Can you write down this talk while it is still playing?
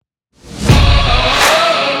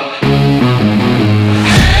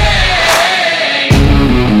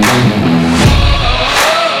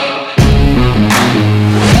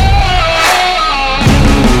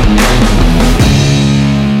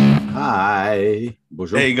Hey,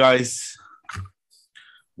 bonjour. Hey guys,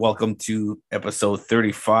 welcome to episode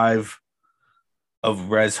 35 of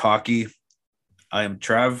Res Hockey. I am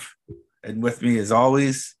Trev, and with me as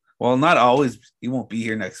always, well, not always, he won't be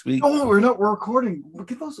here next week. No, we're recording.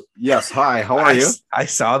 Look at those. Yes, hi, how are you? I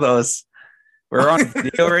saw those. We're on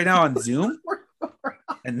video right now on Zoom,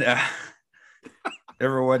 and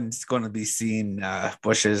everyone's going to be seeing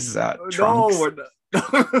Bush's trunks.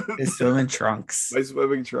 His swimming trunks. My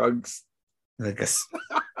swimming trunks. Like a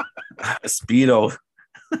Speedo.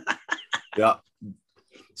 Yeah.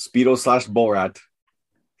 Speedo / bull rat.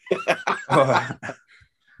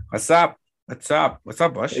 What's up? What's up,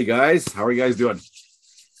 Bush? Hey guys, how are you guys doing?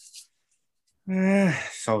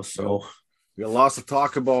 So. We got lots to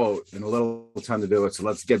talk about and a little time to do it, so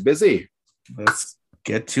let's get busy. Let's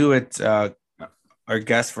get to it. Our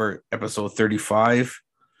guest for episode 35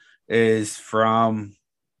 is from,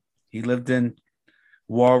 he lived in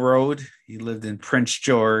Wall Road. He lived in Prince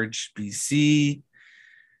George, BC.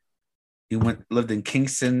 He lived in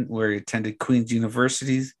Kingston, where he attended Queen's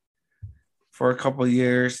University for a couple of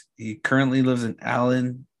years. He currently lives in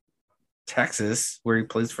Allen, Texas, where he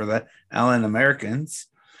plays for the Allen Americans.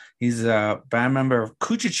 He's a band member of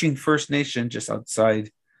Couchiching First Nation, just outside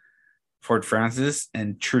Fort Francis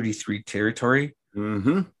and Treaty 3 territory.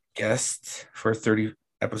 Mm-hmm. Guest for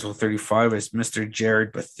episode 35 is Mr.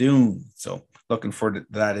 Jared Bethune. So looking forward to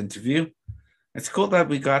that interview. It's cool that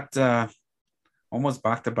we got almost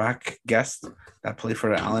back-to-back guests that play for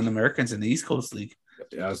the Allen Americans in the East Coast League.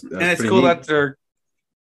 Yeah, that's and it's cool neat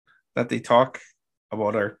that they talk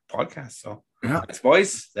about our podcast. So yeah.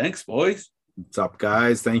 Thanks, boys. What's up,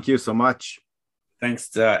 guys? Thank you so much. Thanks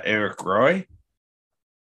to Eric Roy.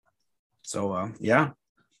 So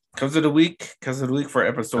Cuz of the week for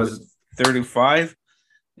episode 35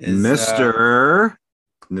 is Mr.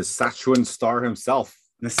 Saskatchewan Star himself.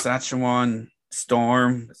 Saskatchewan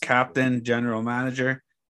Storm captain, general manager.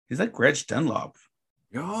 He's like Reg Dunlop.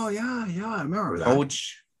 Oh yeah, I remember that.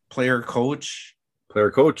 Player coach.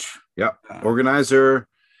 Yeah, organizer.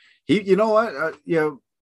 You know what?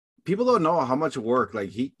 People don't know how much work. Like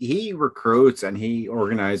he recruits and he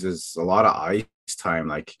organizes a lot of ice time.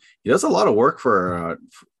 Like he does a lot of work for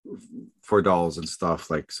dolls and stuff.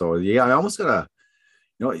 Like so. Yeah, I almost gotta.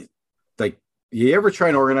 Like you ever try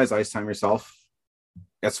and organize ice time yourself?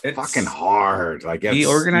 It's fucking hard. Like he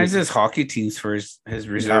organizes hockey teams for his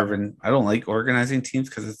reserve, and I don't like organizing teams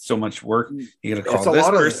because it's so much work. You got to call this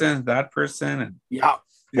person, that person, and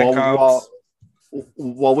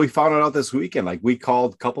Well, we found it out this weekend. Like we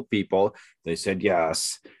called a couple people, they said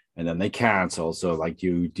yes, and then they canceled. So like,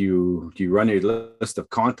 you run your list of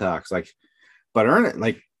contacts, like, but earn it.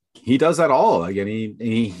 Like he does that all. Like, and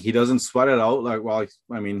he doesn't sweat it out. Like, well,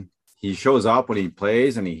 I mean, he shows up when he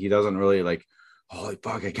plays, and he doesn't really like. Holy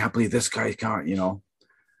fuck, I can't believe this guy can't,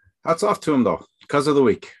 Hats off to him, though. Because of the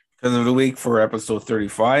week. Because of the week for episode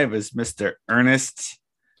 35 is Mr. Ernest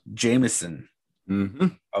Jameson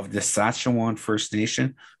of the Saskatchewan First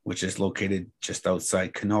Nation, which is located just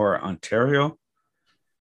outside Kenora, Ontario.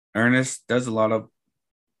 Ernest does a lot of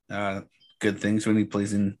good things when he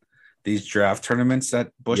plays in these draft tournaments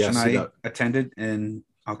that Bush and I attended in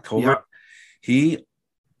October. Yeah. He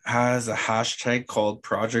has a hashtag called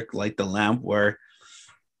Project Light the Lamp, where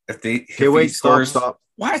stop.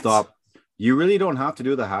 You really don't have to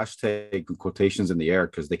do the hashtag quotations in the air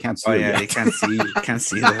because they can't see. They can't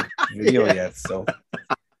see the video yet, so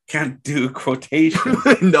can't do quotations.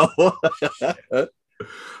 No.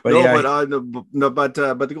 But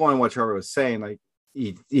to go on what Trevor was saying, like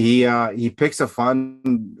he picks a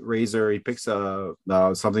fundraiser, he picks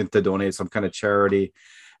something to donate, some kind of charity.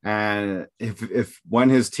 And if when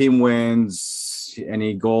his team wins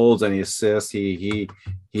any goals, any assists, he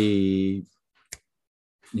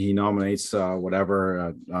nominates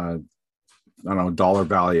whatever I don't know, dollar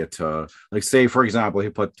value to, like, say for example,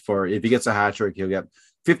 if he gets a hat trick, he'll get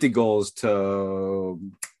 50 goals to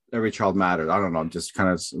Every Child Matters. I don't know, I'm just kind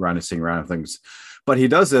of saying random things. But he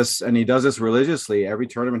does this religiously every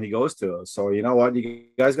tournament he goes to. So you know what, you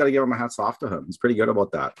guys got to give him a hats off to him. He's pretty good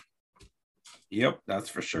about that. Yep, that's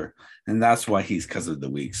for sure. And that's why he's because of the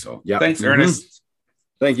week. So thanks, Ernest.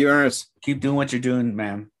 Thank you, Ernest. Keep doing what you're doing,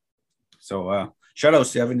 man. So shout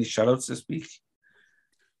outs. Do you have any shout outs this week?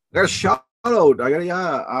 I got a shout out.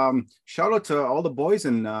 Shout out to all the boys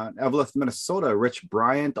in Eveleth, Minnesota. Rich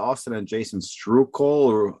Bryant, Austin and Jason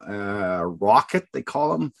Strukel, Rocket, they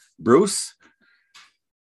call him, Bruce.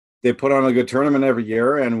 They put on a good tournament every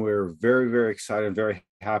year, and we're very, very excited, very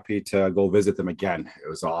happy to go visit them again. It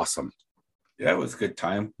was awesome. Yeah, it was a good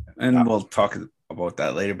time. And we'll talk about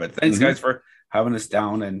that later. But thanks, guys, for having us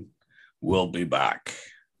down, and we'll be back.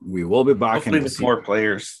 We will be back Hopefully with more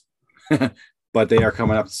players. But they are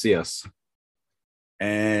coming up to see us.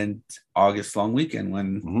 And August long weekend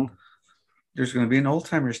when there's going to be an old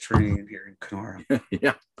timers training here in Kenora.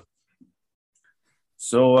 Yeah.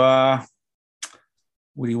 So,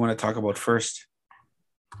 what do you want to talk about first?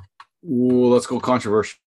 Ooh, let's go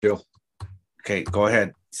controversial. Okay, go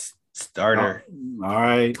ahead. Starter. All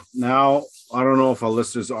right. Now, I don't know if our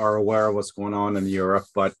listeners are aware of what's going on in Europe,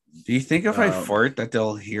 but do you think if I fart that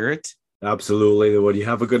they'll hear it? Absolutely. When you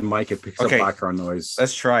have a good mic, it picks up background noise.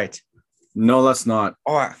 Let's try it. No, let's not.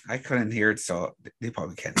 Oh, I couldn't hear it, so they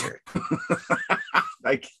probably can't hear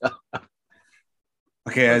it.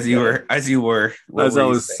 Okay, as you were. As I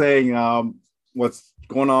was saying, what's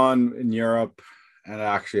going on in Europe and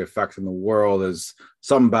actually affecting the world is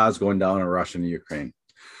something bad's going down in Russia and Ukraine.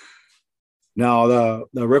 Now,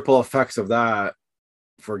 the ripple effects of that,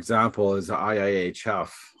 for example, is the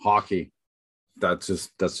IIHF hockey. That's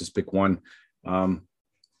just pick one.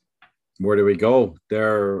 Where do we go?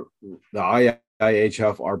 The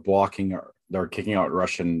IIHF are blocking, they're kicking out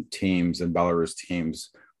Russian teams and Belarus teams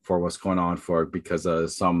for what's going on because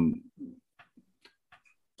of some,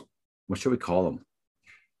 what should we call them?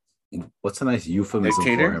 What's a nice euphemism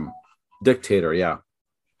for him? Dictator, yeah.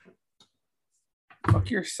 Fuck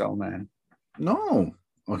yourself, man. No.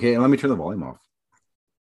 Okay, let me turn the volume off.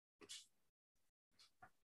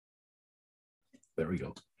 There we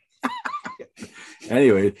go.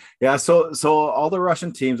 Anyway, yeah, so all the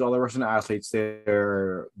Russian teams, all the Russian athletes,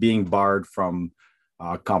 they're being barred from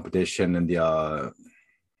competition in the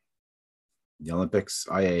Olympics,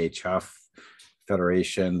 IIHF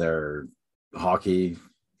Federation, their hockey,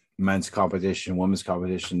 men's competition, women's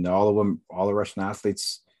competition, all the Russian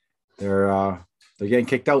athletes, they're getting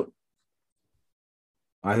kicked out.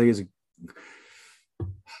 I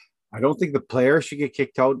don't think the players should get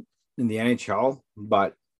kicked out in the NHL,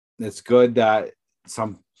 but it's good that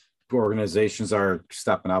some organizations are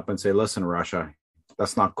stepping up and say, listen, Russia,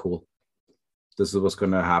 that's not cool. This is what's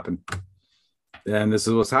going to happen. And this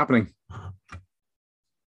is what's happening.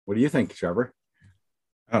 What do you think, Trevor?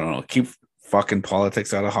 I don't know. Keep fucking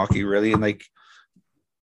politics out of hockey, really. And like,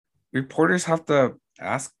 reporters have to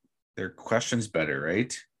ask their questions better,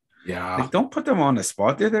 right? Yeah. Like, don't put them on the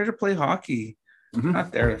spot. They're there to play hockey.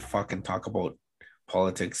 Not there to fucking talk about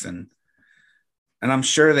politics. And I'm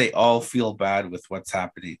sure they all feel bad with what's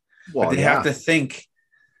happening. Well, but they have to think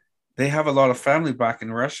they have a lot of family back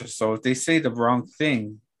in Russia. So if they say the wrong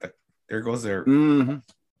thing, there goes their.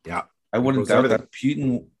 Yeah. I wouldn't doubt that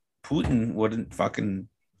Putin wouldn't fucking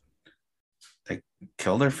like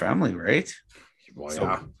kill their family, right? Well,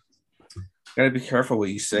 so, gotta be careful what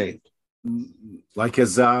you say. Like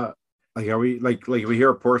his are we we hear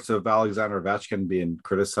reports of Alexander Ovechkin being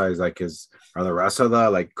criticized? Are the rest of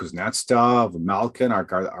the Kuznetsov, Malkin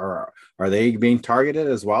are they being targeted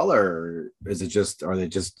as well, or are they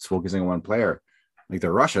just focusing on one player? Like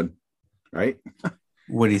they're Russian, right?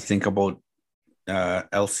 What do you think about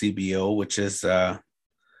LCBO, which is the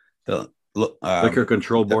Liquor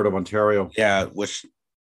Control Board of Ontario? Yeah, which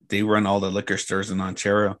they run all the liquor stores in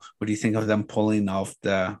Ontario. What do you think of them pulling off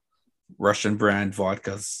the Russian brand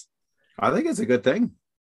vodkas? I think it's a good thing.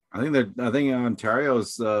 I think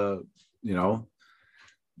Ontario's, they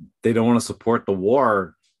don't want to support the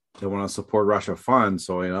war. They want to support Russia funds.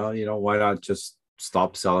 So, why not just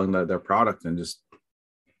stop selling their product and just,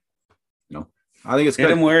 I think it's hit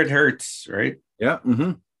good. Them where it hurts, right? Yeah.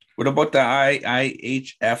 Mm-hmm. What about the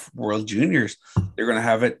IIHF World Juniors? They're going to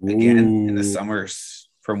have it again in the summers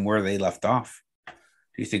from where they left off. Do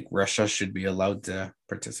you think Russia should be allowed to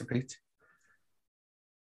participate?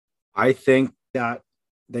 I think that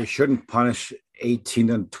they shouldn't punish 18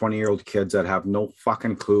 and 20-year-old kids that have no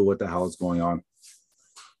fucking clue what the hell is going on.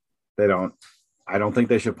 They don't. I don't think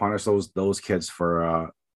they should punish those kids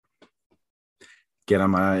for get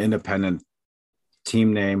them an independent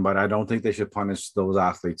team name, but I don't think they should punish those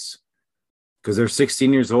athletes because they're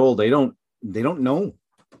 16 years old. They don't know.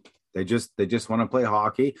 They just want to play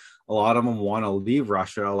hockey. A lot of them want to leave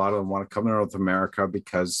Russia. A lot of them want to come to North America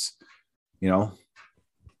because,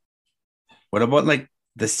 What about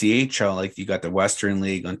the CHL? Like you got the Western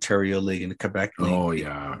League, Ontario League, and the Quebec League. Oh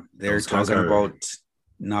yeah, they're talking about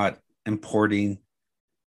not importing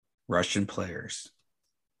Russian players.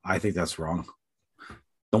 I think that's wrong.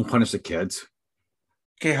 Don't punish the kids.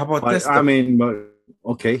 Okay, how about this?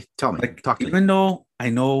 Okay, tell me. Talk to me. Even though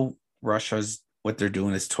I know Russia's what they're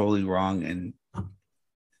doing is totally wrong and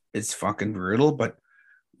it's fucking brutal, but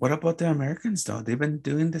what about the Americans though? They've been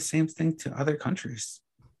doing the same thing to other countries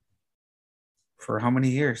for how many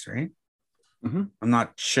years, right? Mm-hmm. I'm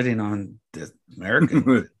not shitting on the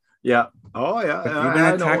Americans. Yeah. Oh yeah. But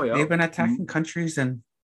I know. Yeah. they've been Mhm. attacking countries and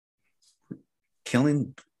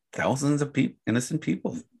killing thousands of people, innocent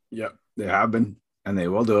people. Yeah. They have been, and they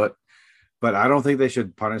will do it. But I don't think they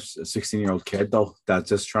should punish a 16-year-old kid though. That's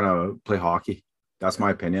just trying to play hockey. That's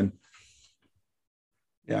my opinion.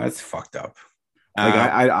 Yeah, it's fucked up. Like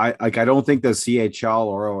Uh, I don't think the CHL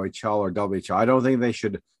or OHL or WHL. I don't think they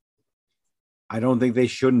should. I don't think they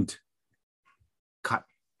shouldn't cut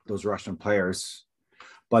those Russian players,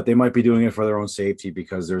 but they might be doing it for their own safety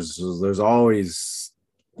because there's always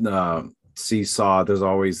seesaw. There's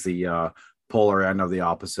always the polar end of the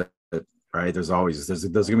opposite, right? There's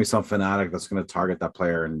gonna be some fanatic that's gonna target that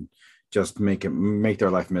player and just make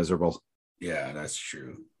their life miserable. yeah, that's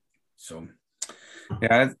true. So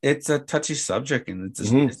yeah, it's a touchy subject, and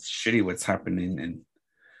Mhm. it's shitty what's happening, and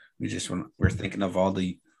we're thinking of all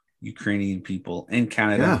the Ukrainian people in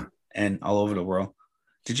Canada Yeah, and all over the world.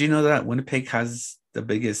 Did you know that Winnipeg has the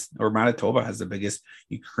biggest, or Manitoba has the biggest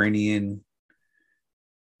Ukrainian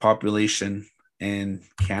population in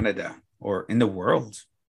Canada or in the world?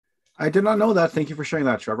 I did not know that. Thank you for sharing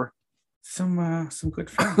that, Trevor. Some good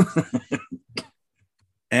facts.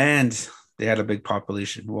 And they had a big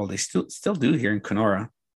population. Well, they still do here in Kenora.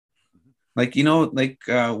 Like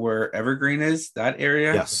where Evergreen is, that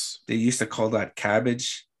area, Yes. they used to call that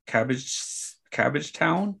cabbage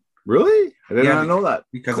town. Really? I did Yeah, not know that.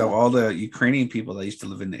 because of Cool. all the Ukrainian people that used to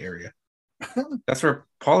live in the area. That's where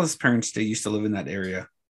Paula's parents, they used to live in that area.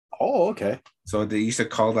 Oh, okay. So they used to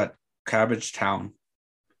call that Cabbage Town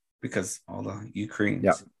because all the Yeah,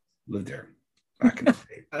 Ukrainians lived there back in the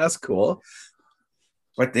day. that's cool.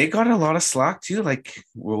 But they got a lot of slack too. Like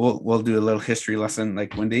we'll do a little history lesson.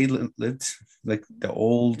 Like when they lived, like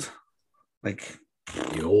like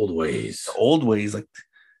The old ways. the old ways,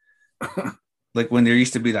 like when there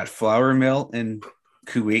used to be that flour mill in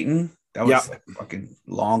Kuwaitan. That Yeah, was like fucking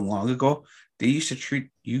long ago. They used to treat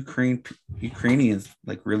Ukrainians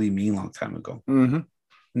like really mean long time ago, hmm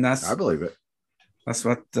and I believe it. that's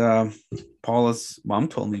what Paula's mom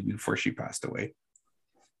told me before she passed away.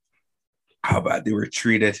 How bad they were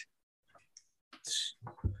treated.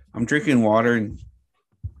 I'm drinking water and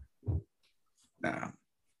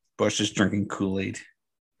Bush is drinking Kool-Aid,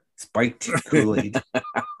 spiked Kool-Aid.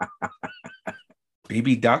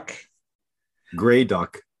 Baby duck. Gray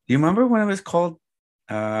duck. Do you remember when it was called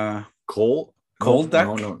uh, Cold? cold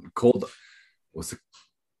duck? No. Cold. Was it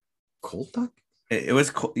cold duck? It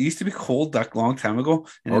used to be cold duck a long time ago,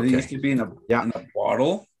 and it used Okay. to be in Yeah. a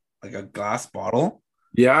bottle, like a glass bottle.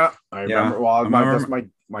 Yeah, I remember. Yeah, Well, I that's remember.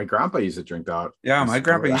 my grandpa used to drink that. Yeah, I my just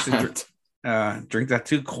grandpa remember used to that. drink that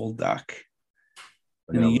too, cold duck,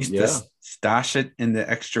 and Yeah, he used to yeah. stash it in the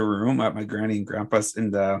extra room at my granny and grandpa's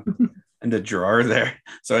in the drawer there.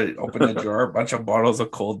 So I opened the drawer, a bunch of bottles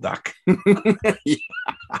of cold duck, Yeah,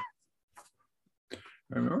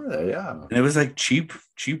 I remember that. Yeah, and it was like cheap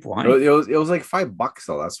it wine. was, it was it was like $5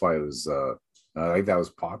 though. That's why it was. I think that was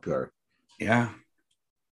popular. Yeah,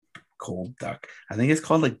 cold duck. I think it's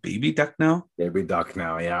called like baby duck now. Baby duck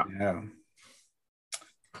now. Yeah. Yeah.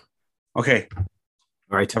 Okay,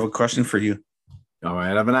 All right. I have a question for you. All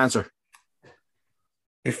right. I have an answer.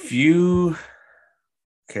 If you,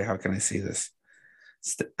 okay, how can I say this?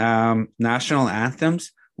 National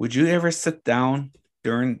anthems. Would you ever sit down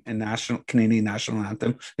during a Canadian national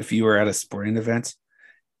anthem if you were at a sporting event?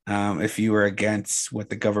 If you were against what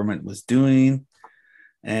the government was doing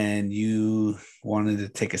and you wanted to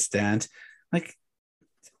take a stand, like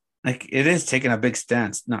like it is taking a big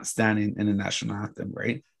stance, not standing in the national anthem,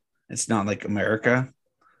 right? It's not like America,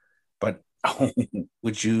 but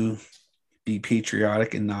would you be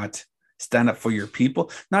patriotic and not stand up for your people?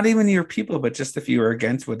 Not even your people, but just if you were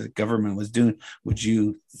against what the government was doing, would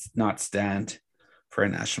you not stand for a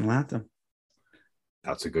national anthem?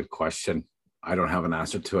 That's a good question. I don't have an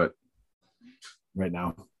answer to it right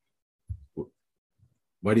now.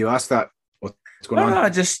 Why do you ask that? What's going on? I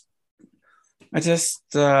just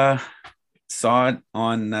saw it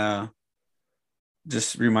on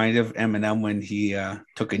just reminded of Eminem when he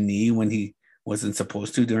took a knee when he wasn't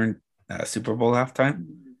supposed to during Super Bowl halftime.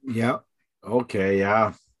 Yeah. Okay.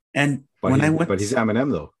 Yeah. And But he's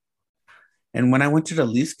Eminem though. when I went to the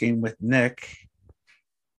Leafs game with Nick,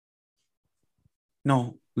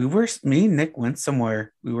 no, me and Nick went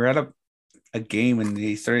somewhere. We were at a game and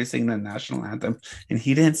they started singing the national anthem and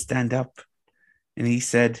he didn't stand up. And he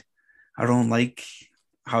said, I don't like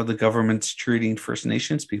how the government's treating First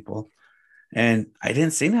Nations people. And I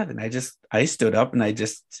didn't say nothing. I stood up and I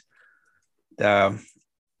just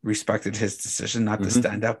respected his decision not to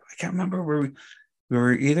stand up. I can't remember where we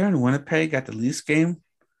were either in Winnipeg at the Leafs game.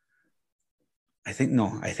 I think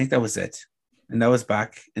that was it. And that was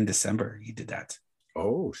back in December. He did that.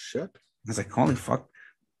 Oh shit. I was like, holy fuck.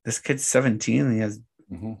 This kid's 17 and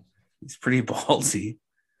Mm-hmm. he's pretty ballsy.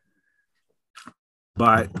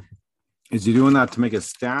 But is he doing that to make a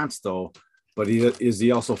stance though? But is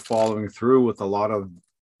he also following through with a lot of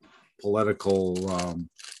political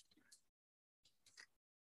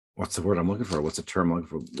what's the word I'm looking for? What's the term I'm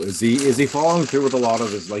looking for? Is he following through with a lot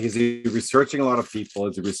of his, like, is he researching a lot of people?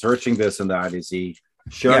 Is he researching this and that? Is he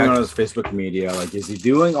sharing on his Facebook media? Like, is he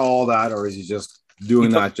doing all that, or is he just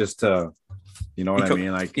doing that just to, you know what I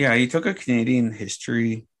mean? Like, yeah, he took a Canadian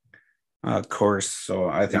history course. So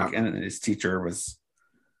I think, and his teacher was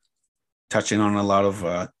touching on a lot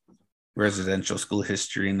of residential school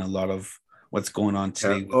history and a lot of what's going on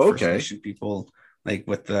today with First Nation people, like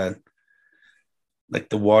with the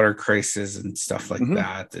water crisis and stuff like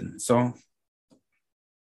that. And so,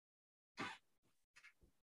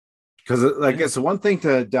 because like it's one thing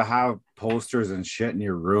to have posters and shit in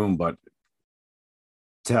your room, but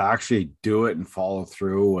to actually do it and follow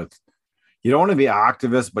through with, you don't want to be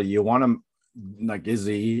activist, but you want to, like, is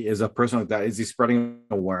a person like that, is he spreading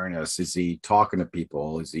awareness? Is he talking to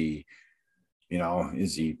people? Is he, you know,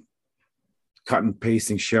 is he cutting,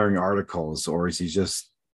 pasting, sharing articles, or is he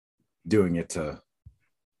just doing it to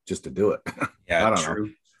do it? Yeah, I don't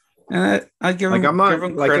true. Know. And I give him, give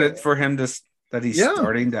him credit for him that he's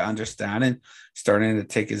starting to understand and starting to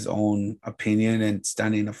take his own opinion and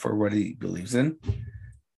standing up for what he believes in.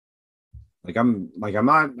 I'm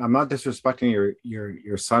not disrespecting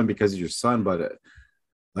your son because he's your son, but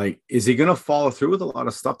like, is he gonna follow through with a lot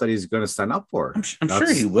of stuff that he's gonna stand up for? I'm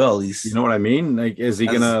sure he will. You know what I mean? Like, is he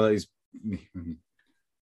gonna?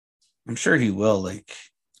 I'm sure he will. Like,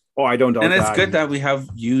 oh, I don't doubt and it's that. good that we have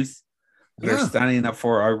youth that are standing up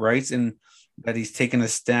for our rights, and that he's taking a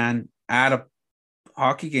stand at a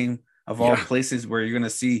hockey game of all places where you're gonna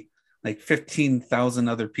see like 15,000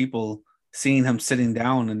 other people seeing him sitting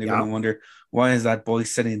down, and they're going to wonder, why is that boy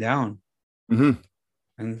sitting down? Mm-hmm.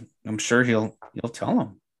 And I'm sure he'll tell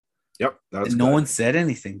them. Yep. And no one said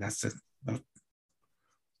anything. That's it.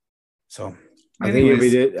 So I think if he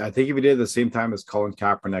did at the same time as Colin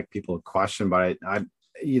Kaepernick, people would question, but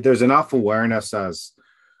there's enough awareness as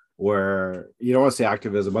where, you don't want to say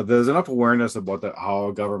activism, but there's enough awareness about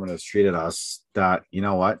how government has treated us that, you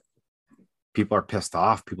know what, people are pissed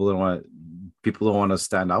off. People don't want to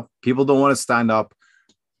stand up. People don't want to stand up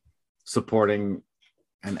supporting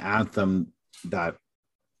an anthem that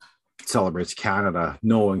celebrates Canada,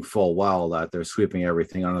 knowing full well that they're sweeping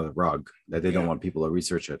everything under the rug, that they don't want people to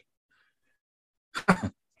research it.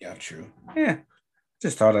 Yeah, true. Yeah,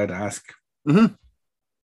 just thought I'd ask. Mm-hmm.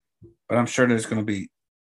 But I'm sure there's going to be,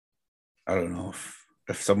 I don't know,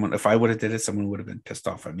 if I would have did it, someone would have been pissed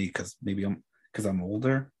off at me because I'm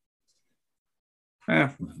older.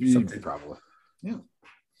 Yeah, something probably. Yeah.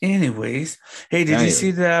 Anyways, hey, did you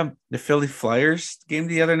see the Philly Flyers game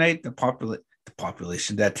the other night? The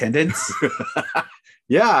population, the attendance.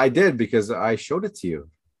 Yeah, I did, because I showed it to you.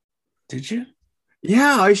 Did you?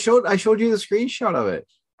 Yeah, I showed you the screenshot of it.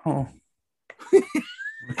 Oh.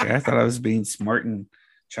 Okay, I thought I was being smart and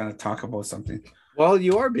trying to talk about something. Well,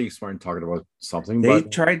 you are being smart and talking about something. They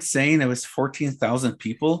tried saying it was 14,000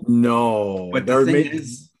 people. No, but the thing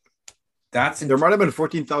is, there might have been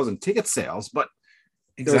 14,000 ticket sales, but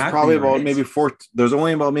exactly, there's probably about maybe there's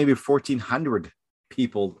only about maybe 1,400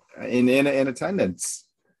 people in attendance.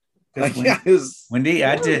 Like, when they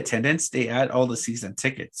add to attendance, they add all the season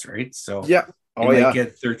tickets, right? So yeah, might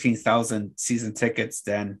get 13,000 season tickets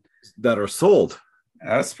then that are sold.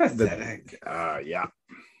 That's pathetic. Yeah.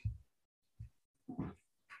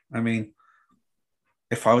 I mean,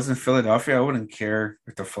 if I was in Philadelphia, I wouldn't care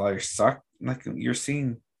if the Flyers suck. Like, you're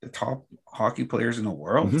seeing the top hockey players in the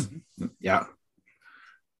world. Mm-hmm. Yeah.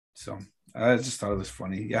 So I just thought it was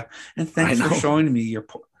funny. Yeah. And thanks for showing me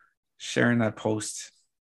sharing that post.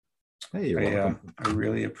 Hey, you're welcome. I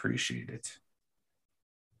really appreciate it.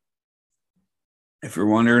 If you're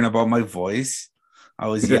wondering about my voice, I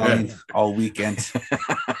was yelling all weekend.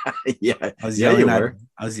 Yeah. I was yelling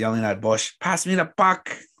at Bush, pass me the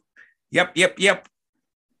puck. Yep.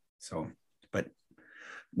 So, but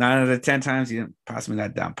 9 out of 10 times you didn't pass me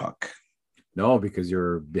that damn puck. No, because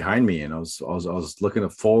you're behind me, and I was looking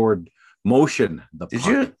at forward motion. Did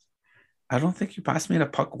you? I don't think you passed me the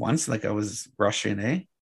puck once, like I was rushing, eh?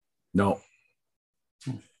 No.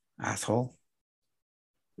 Asshole.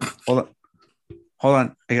 Hold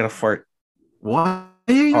on. I got a fart. Why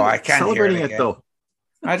are you I can't celebrating hear it though?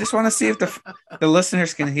 I just want to see if the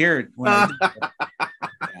listeners can hear it. When I do it.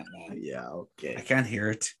 Yeah, okay. I can't hear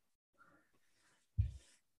it.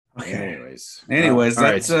 Okay. Anyways,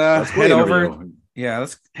 let's head over. Yeah,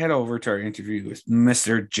 let's head over to our interview with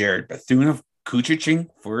Mr. Jared Bethune of Couchiching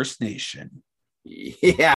First Nation.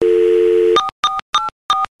 Yeah.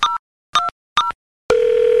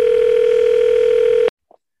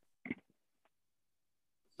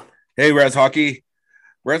 Hey, Res Hockey.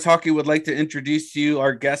 Res Hockey would like to introduce to you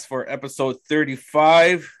our guest for episode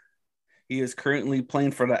 35. He is currently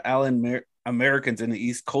playing for the Allen Americans in the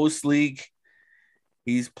East Coast League.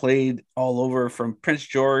 He's played all over from Prince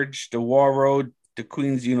George to Warroad to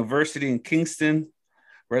Queen's University in Kingston.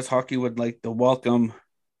 Res Hockey would like to welcome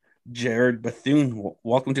Jared Bethune.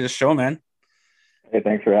 Welcome to the show, man. Hey,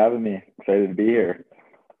 thanks for having me. Excited to be here.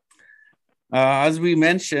 As we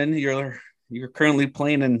mentioned, you're currently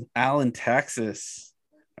playing in Allen, Texas.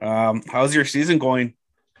 How's your season going?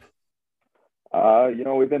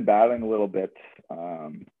 We've been battling a little bit.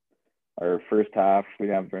 Our first half, we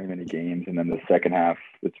didn't have very many games, and then the second half,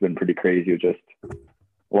 it's been pretty crazy. Just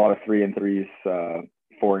a lot of 3-3s,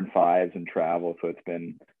 4-5s, and travel. So it's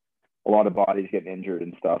been a lot of bodies getting injured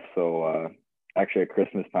and stuff. So actually, at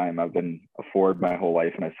Christmas time, I've been a forward my whole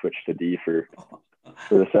life, and I switched to D for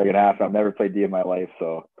the second half. I've never played D in my life,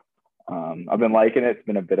 so I've been liking it. It's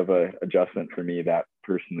been a bit of a adjustment for me, that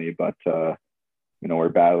personally, but we're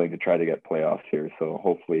battling to try to get playoffs here. So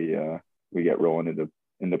hopefully we get rolling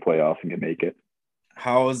into playoffs and can make it.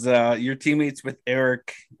 How's your teammates with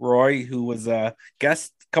Eric Roy, who was a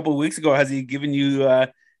guest a couple of weeks ago? Has he given you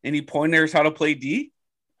any pointers how to play D?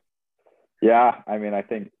 Yeah, I mean, I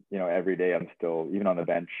think, every day I'm still, even on the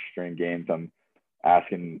bench during games, I'm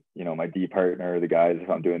asking, my D partner, the guys, if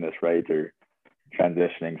I'm doing this right or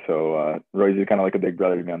transitioning. So Roy's kind of like a big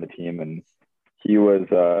brother to me on the team. And he was,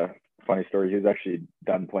 funny story, he was actually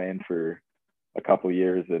done playing for a couple of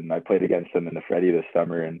years, and I played against him in the Freddie this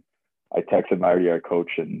summer, and I texted Marty, our coach,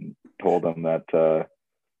 and told him that,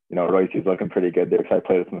 Royce is looking pretty good there because I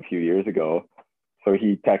played with him a few years ago. So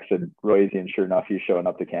he texted Royce, and sure enough, he's showing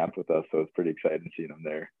up to camp with us. So it's pretty exciting seeing him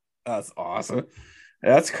there. That's awesome.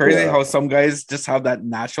 That's crazy how some guys just have that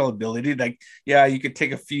natural ability. Like, yeah, you could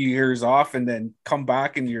take a few years off and then come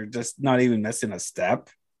back and you're just not even missing a step.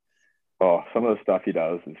 Oh, some of the stuff he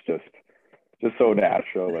does is just so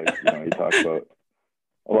natural. Like, he talks about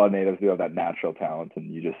a lot of natives do have that natural talent,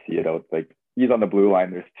 and you just see it out. Like, he's on the blue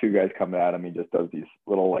line, there's two guys coming at him, he just does these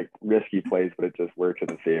little like risky plays, but it just works in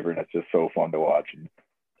his favor, and it's just so fun to watch. And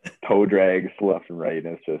toe drags left and right,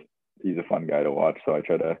 and he's a fun guy to watch. So I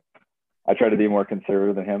try to be more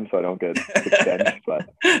conservative than him so I don't get benched, but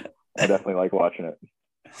I definitely like watching it.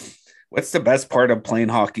 What's the best part of playing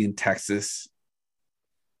hockey in Texas?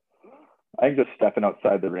 I think just stepping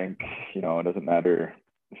outside the rink. It doesn't matter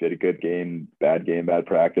if you had a good game, bad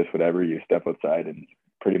practice, whatever, you step outside, and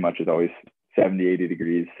pretty much it's always 70, 80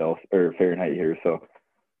 degrees Celsius or Fahrenheit here. So,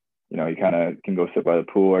 you kind of can go sit by the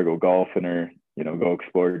pool or go golfing or, go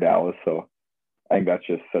explore Dallas. So I think that's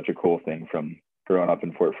just such a cool thing from growing up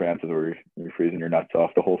in Fort Frances, where you're freezing your nuts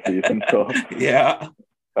off the whole season. So yeah,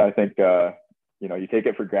 I think, you take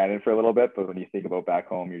it for granted for a little bit, but when you think about back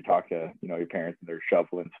home, you talk to, your parents and they're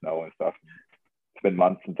shoveling snow and stuff. It's been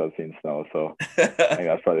months since I've seen snow. So I think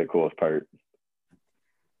that's probably the coolest part.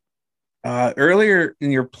 Earlier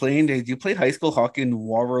in your playing days, you played high school hockey in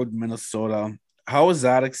Warroad, Minnesota. How was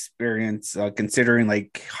that experience, considering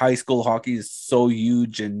like high school hockey is so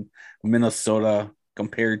huge in Minnesota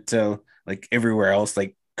compared to like everywhere else,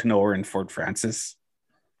 like Kenora and Fort Frances?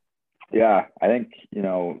 Yeah, I think,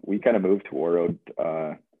 we kind of moved to Warroad,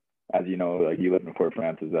 as like you live in Fort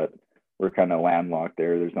Frances, that we're kind of landlocked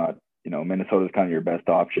there. There's not, Minnesota's kind of your best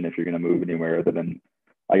option if you're going to move anywhere other than,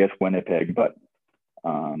 I guess, Winnipeg. But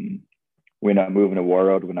we ended up moving to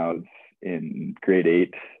Warroad when I was in grade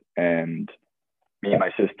 8, and me and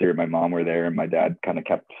my sister and my mom were there, and my dad kind of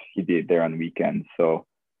he'd be there on weekends. So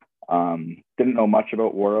didn't know much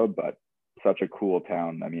about Warroad, but such a cool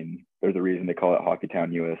town. I mean, there's a reason they call it Hockey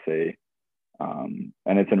Town USA.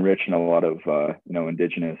 And it's enriched in a lot of,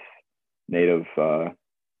 indigenous native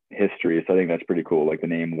history. So I think that's pretty cool. Like, the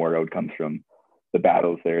name Warroad comes from the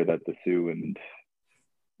battles there that the Sioux and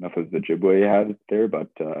I don't know if it was the Ojibwe had there, but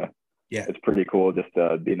yeah, it's pretty cool just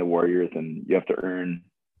being the Warriors. And you have to earn,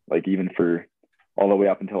 like, even for all the way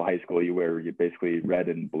up until high school, you basically red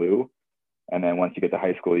and blue. And then once you get to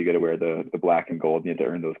high school, you got to wear the black and gold. And you have to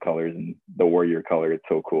earn those colors, and the Warrior color. It's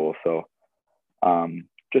so cool. So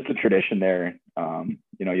just a tradition there.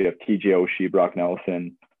 You have TJ Oshie, Brock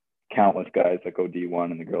Nelson, countless guys that go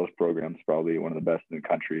D1, and the girls program is probably one of the best in the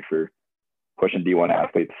country for pushing D1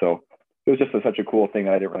 athletes. So it was just such a cool thing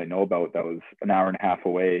that I didn't really know about. That was an hour and a half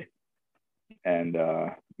away, and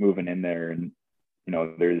moving in there, and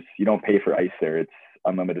you don't pay for ice there. It's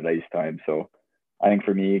unlimited ice time. So I think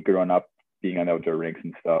for me, growing up being on outdoor rinks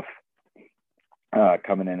and stuff,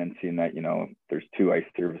 coming in and seeing that, there's 2 ice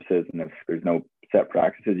surfaces, and if there's no set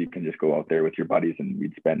practices, you can just go out there with your buddies, and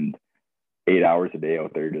we'd spend 8 hours a day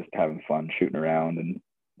out there just having fun, shooting around. And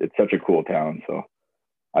it's such a cool town. So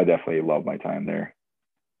I definitely love my time there.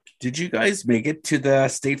 Did you guys make it to the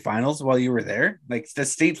state finals while you were there? Like the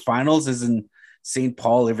state finals is in St.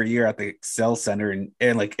 Paul every year at the Xcel Center,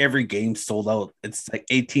 and like every game sold out. It's like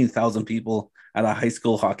 18,000 people at a high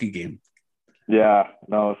school hockey game. Yeah,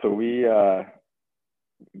 no. So we,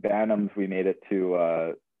 Bantams, we made it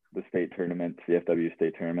to the state tournament, CFW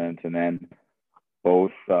state tournament. And then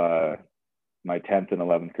both my 10th and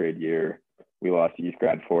 11th grade year, we lost to East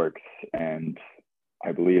Grand Forks, and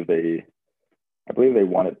I believe they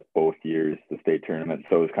won it both years, the state tournament.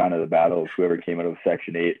 So it was kind of the battle of whoever came out of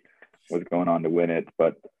Section 8 was going on to win it.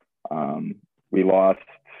 But we lost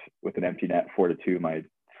with an empty net 4-2 my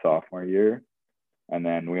sophomore year. And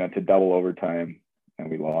then we went to double overtime, and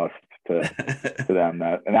we lost to them.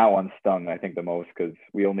 That one stung, I think, the most, because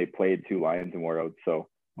we only played 2 lines in Warroad. So,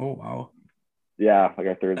 oh, wow. Yeah, like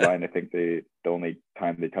our third line, I think the only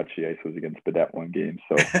time they touched the ice was against Baudette one game.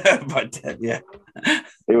 So, but yeah,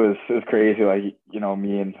 it was crazy. Like,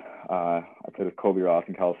 me and I played with Kobe Ross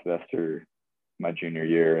and Cal Sylvester my junior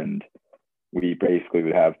year, and we basically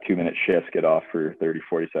would have 2-minute shifts, get off for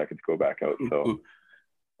 30-40 seconds, go back out. So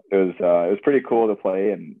it was pretty cool to play,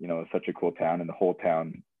 and it's such a cool town, and the whole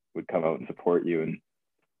town would come out and support you. And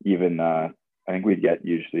even I think we'd get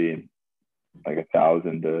usually like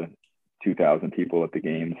 1,000 to 2,000 people at the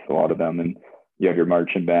games, a lot of them. And you have your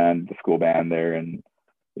marching band, the school band there, and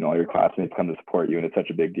all your classmates come to support you, and it's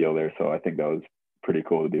such a big deal there. So I think that was pretty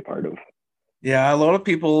cool to be a part of. Yeah, a lot of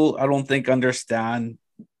people I don't think understand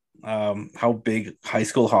how big high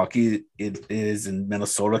school hockey it is in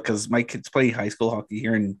Minnesota, because my kids play high school hockey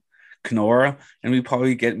here in Kenora, and we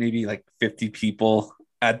probably get maybe like 50 people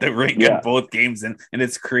at the rink at both games, and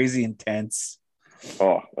it's crazy intense.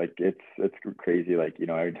 Oh, like it's crazy. Like,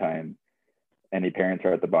 every time any parents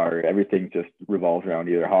are at the bar, everything just revolves around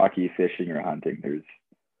either hockey, fishing, or hunting.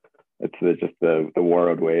 It's just the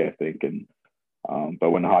Warroad way, I think. And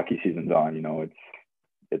but when the hockey season's on,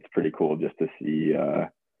 it's pretty cool just to see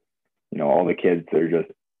all the kids. They're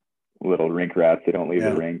just little rink rats. They don't leave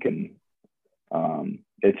the rink, and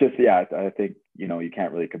it's just I think you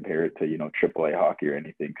can't really compare it to AAA hockey or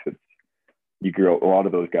anything, because you grew up, a lot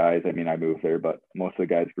of those guys, I mean, I moved there, but most of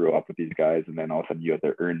the guys grew up with these guys, and then all of a sudden you have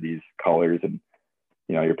to earn these colors, and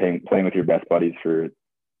you're playing with your best buddies for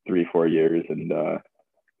 3-4 years, and the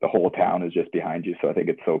whole town is just behind you. So I think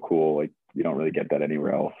it's so cool. Like, you don't really get that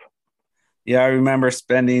anywhere else. Yeah, I remember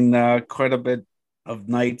spending quite a bit of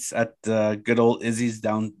nights at good old Izzy's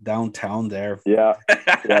downtown there. Yeah,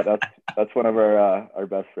 that's one of our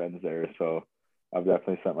best friends there. So I've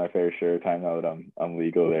definitely spent my fair share of time out. I'm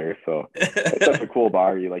legal there, so it's such a cool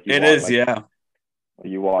bar. You walk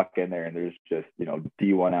in there, and there's just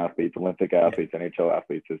D1 athletes, Olympic athletes, NHL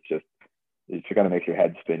athletes. It kind of makes your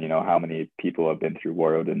head spin. How many people have been through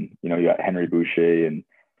Warroad, and you got Henry Boucher, and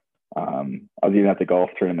I was even at the golf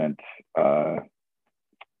tournament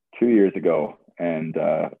 2 years ago, and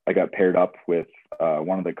I got paired up with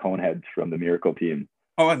one of the Coneheads from the Miracle team.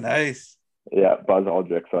 Oh, nice. Yeah, Buzz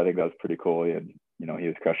Aldrich. So I think that was pretty cool. And he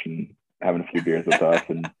was crushing, having a few beers with us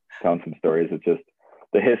and telling some stories. It's just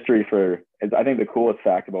the history I think the coolest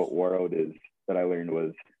fact about Warroad is that I learned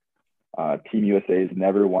was Team USA's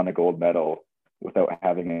never won a gold medal without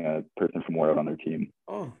having a person from Warroad on their team.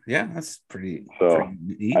 Oh, yeah, that's pretty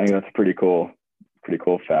neat. I think that's a pretty cool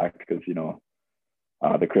fact, because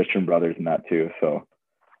the Christian brothers and that too. So,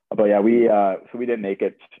 but yeah, we didn't make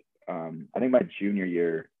it. I think my junior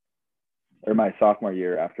year, or my sophomore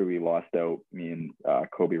year, after we lost out, me and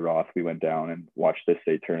Kobe Ross, we went down and watched this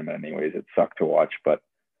state tournament. Anyways, it sucked to watch, but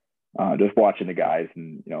just watching the guys,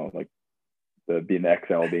 and like being the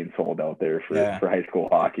XL being sold out there for high school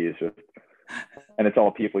hockey is just, and it's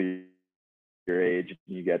all people your age.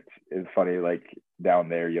 It's funny, like down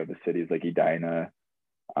there you have the cities like Edina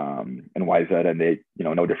and Wayzata, and they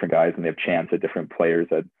know different guys, and they have chants at different players.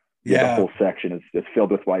 That the whole section is just filled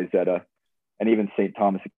with Wayzata. And even St.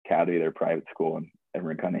 Thomas Academy, their private school, and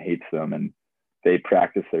everyone kind of hates them. And they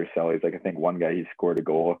practice their sellies. Like, I think one guy, he scored a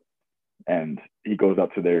goal, and he goes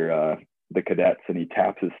up to the cadets, and he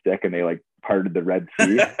taps his stick, and they like parted the Red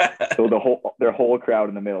Sea. So their whole crowd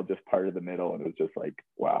in the middle just parted the middle, and it was just like,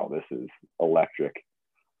 wow, this is electric.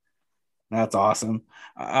 That's awesome.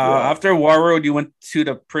 After Warroad, you went to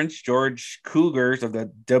the Prince George Cougars of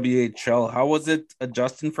the WHL. How was it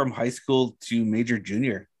adjusting from high school to major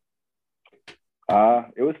junior?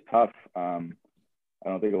 It was tough. I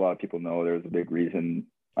don't think a lot of people know there was a big reason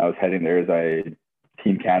I was heading there as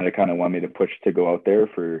Team Canada kind of wanted me to push to go out there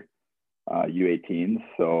for U18s.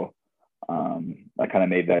 So I kind of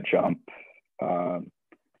made that jump.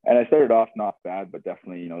 And I started off not bad, but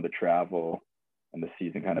definitely, the travel and the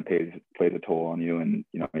season kind of plays a toll on you. And,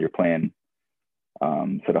 you're playing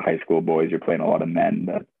sort of high school boys, you're playing a lot of men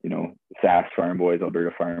that, Sask Farm boys,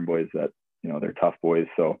 Alberta Farm boys that, they're tough boys.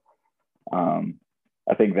 So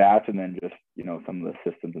I think that, and then just, some of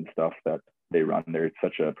the systems and stuff that they run there, it's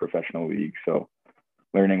such a professional league. So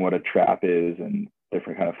learning what a trap is and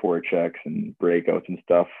different kind of forward checks and breakouts and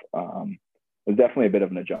stuff was definitely a bit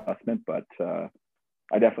of an adjustment, but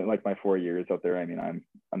I definitely like my 4 years out there. I mean, I'm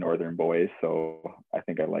a northern boy, so I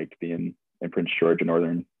think I liked being in Prince George, a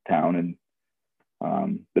northern town, and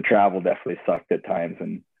the travel definitely sucked at times.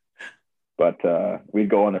 But we'd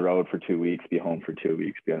go on the road for 2 weeks, be home for 2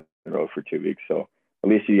 weeks, be on the road for 2 weeks. So at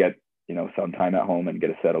least you get, some time at home and get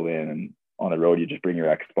to settle in. And on the road, you just bring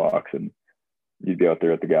your Xbox and you'd be out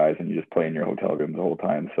there with the guys and you just play in your hotel room the whole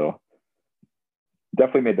time. So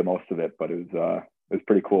definitely made the most of it, but it was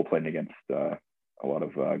pretty cool playing against a lot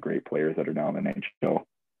of great players that are now in the NHL.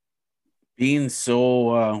 Being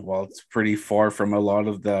so well, it's pretty far from a lot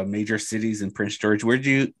of the major cities in Prince George. Were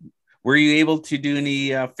you able to do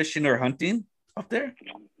any fishing or hunting up there?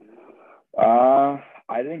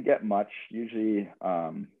 I didn't get much. Usually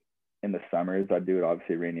in the summers I'd do it,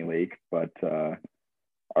 obviously Rainy Lake, but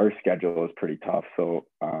our schedule is pretty tough. So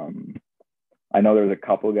I know there was a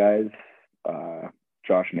couple guys,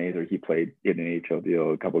 Josh Mazer, he played in an AHL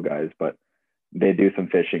deal, a couple guys, but they do some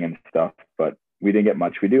fishing and stuff, but we didn't get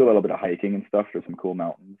much. We do a little bit of hiking and stuff for some cool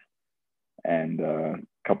mountains. And a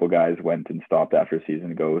couple guys went and stopped after a season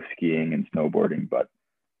to go skiing and snowboarding, but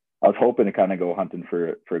I was hoping to kind of go hunting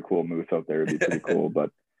for a cool moose out there. It'd be pretty cool, but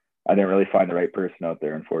I didn't really find the right person out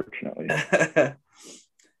there, unfortunately.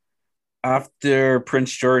 After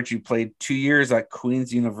Prince George, you played 2 years at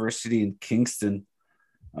Queen's University in Kingston.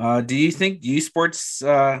 Do you think U Sports,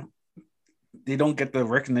 they don't get the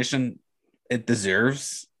recognition it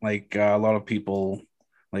deserves? Like a lot of people,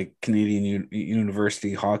 like Canadian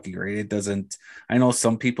University hockey, right? It doesn't. I know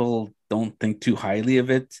some people don't think too highly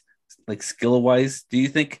of it, like skill wise. Do you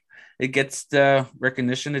think it gets the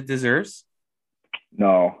recognition it deserves?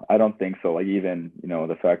 No, I don't think so. Like even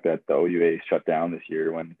the fact that the OUA shut down this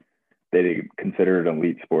year when they didn't consider it an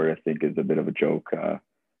elite sport, I think is a bit of a joke.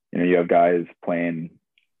 You have guys playing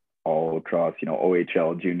all across,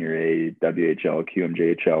 OHL, Junior A, WHL,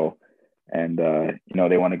 QMJHL, and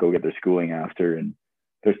they want to go get their schooling after, and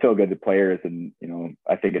they're still good players. And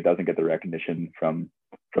I think it doesn't get the recognition from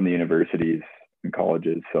the universities and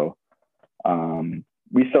colleges. So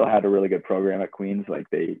we still had a really good program at Queens, like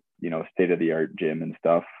they state of the art gym and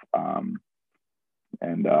stuff.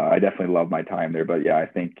 And I definitely love my time there. But yeah, I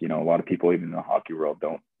think a lot of people even in the hockey world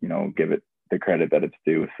don't give it the credit that it's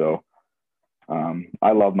due. So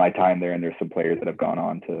I love my time there, and there's some players that have gone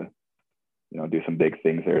on to do some big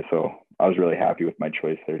things there. So I was really happy with my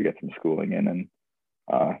choice there to get some schooling in, and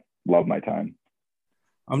love my time.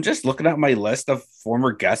 I'm just looking at my list of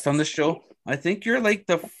former guests on the show. I think you're like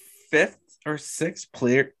the 5th or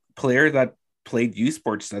 6th player that played U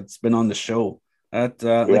Sports that's been on the show. Like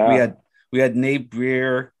we had Nate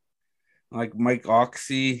Breer, like Mike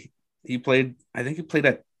Oxy. I think he played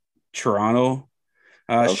at Toronto.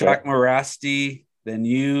 Okay. Shaq Marasti, then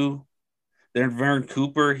you, then Vern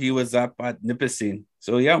Cooper. He was up at Nipissing.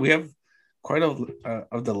 So yeah, we have quite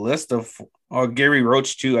of the list of Gary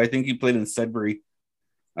Roach too. I think he played in Sudbury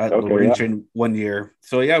at Laurentian 1 year.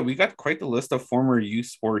 So yeah, we got quite the list of former U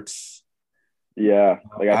Sports. Yeah,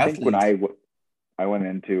 like I athletes. think when I went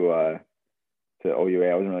into to OUA,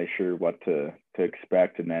 I wasn't really sure what to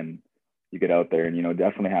expect, and then you get out there and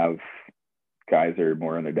definitely have guys that are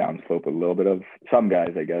more on the downslope, a little bit of some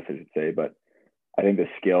guys, I guess I should say, but I think the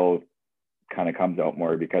skill kind of comes out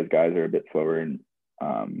more because guys are a bit slower, and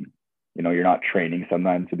you're not training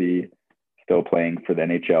sometimes to be still playing for the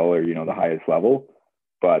NHL or the highest level,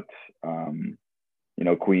 but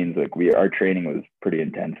Queens, like our training was pretty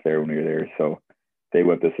intense there when we were there, so they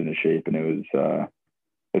whipped us into shape, and it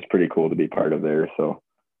was pretty cool to be part of there. So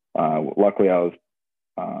luckily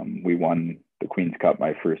we won the Queen's Cup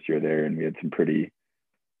my first year there, and we had some pretty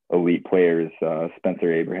elite players,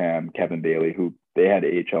 Spencer Abraham, Kevin Bailey, who they had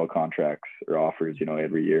AHL contracts or offers,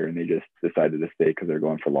 every year, and they just decided to stay because they're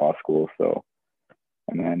going for law school. So,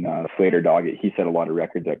 and then Slater Doggett, he set a lot of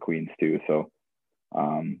records at Queens too. So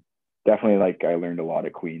definitely, like, I learned a lot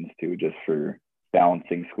at Queens too, just for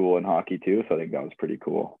balancing school and hockey too. So I think that was pretty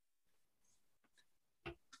cool.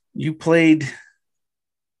 You played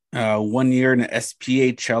 1 year in the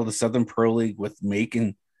SPHL, the Southern Pro League, with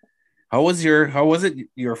Macon. How was it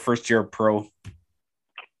your first year of pro?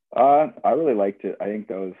 I really liked it. I think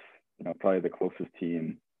that was, probably the closest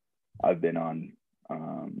team I've been on.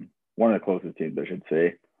 One of the closest teams, I should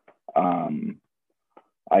say.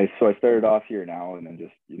 I started off here now, and then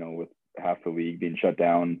just with half the league being shut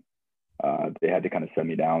down, they had to kind of send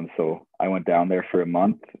me down. So I went down there for a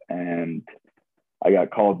month, and I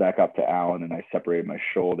got called back up to Allen, and I separated my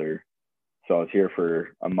shoulder. So I was here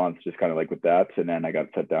for a month, just kind of like with that, and then I got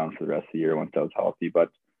set down for the rest of the year once I was healthy. But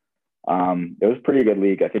it was a pretty good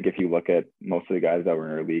league. I think if you look at most of the guys that were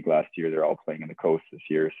in our league last year, they're all playing in the coast this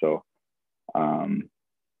year. So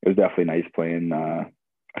it was definitely nice playing a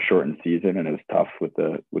shortened season, and it was tough with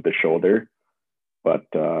the shoulder. But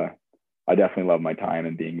I definitely love my time,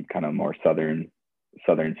 and being kind of more southern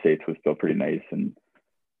states was still pretty nice. And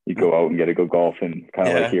you go out and get to go golfing, kind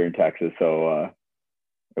of like here in Texas. So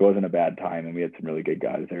it wasn't a bad time, and we had some really good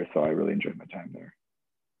guys there. So I really enjoyed my time there.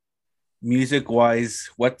 Music wise,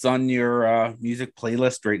 what's on your music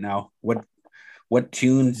playlist right now? What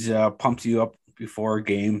tunes pumps you up before a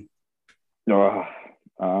game? Are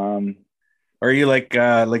you like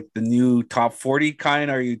the new top 40 kind?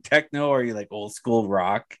 Are you techno? Or are you like old school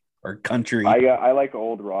rock or country? I like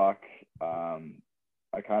old rock.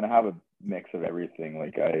 I kind of have a mix of everything.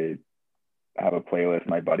 Like I have a playlist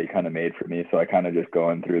my buddy kind of made for me, so I kind of just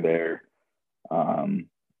going through there.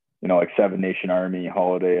 Like Seven Nation Army,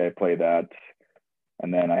 Holiday, I play that.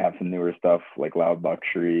 And then I have some newer stuff like Loud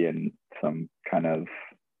Luxury and some kind of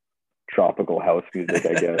tropical house music,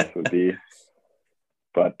 I guess would be.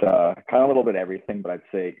 But kind of a little bit of everything, but I'd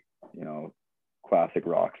say, classic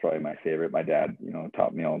rock's probably my favorite. My dad,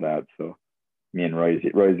 taught me all that. So me and Royce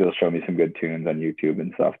will show me some good tunes on YouTube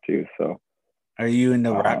and stuff too. So are you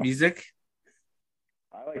into rap music?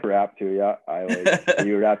 I like rap too. Yeah. Are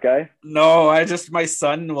you a rap guy? No, my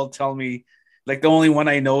son will tell me, like, the only one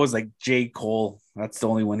I know is like J. Cole. That's the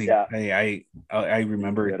only one I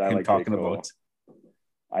remember him like talking about.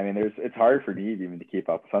 I mean, it's hard for me even to keep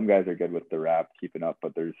up. Some guys are good with the rap keeping up,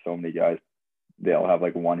 but there's so many guys, they'll have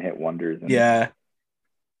like one hit wonders.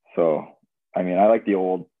 So, I mean, I like the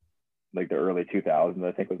old, like the early 2000s,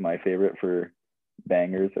 I think was my favorite for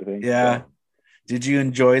bangers, I think. Yeah. So. Did you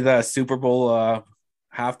enjoy the Super Bowl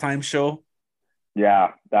halftime show?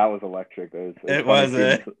 Yeah, that was electric. It was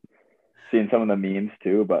seeing some of the memes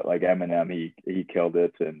too, but like Eminem, he killed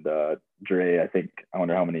it, and Dre, I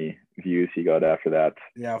wonder how many views he got after that.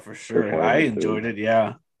 Yeah, for sure. I enjoyed it.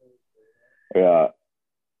 Yeah.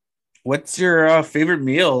 What's your favorite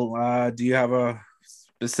meal? Do you have a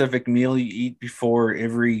specific meal you eat before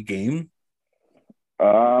every game?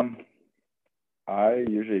 I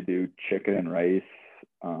usually do chicken and rice.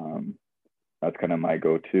 That's kind of my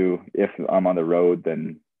go-to. If I'm on the road,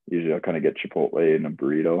 then usually I'll kind of get Chipotle and a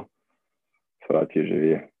burrito. So that's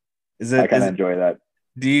usually I kind of enjoy that.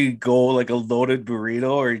 Do you go like a loaded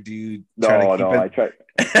burrito, or do you I try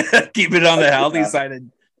keep it on the healthy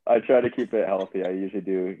side? I try to keep it healthy. I usually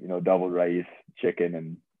do, double rice, chicken,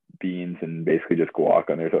 and beans, and basically just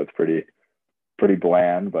guac on there. So it's pretty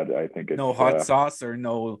bland, but I think it's no hot sauce or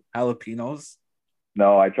no jalapenos.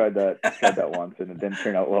 No, I tried that once, and it didn't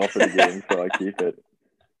turn out well for the game. So I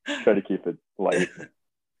try to keep it light.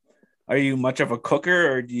 Are you much of a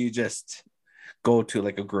cooker, or do you just go to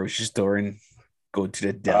like a grocery store and go to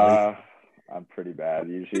the deli? I'm pretty bad.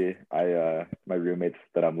 Usually my roommates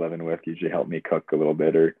that I'm living with usually help me cook a little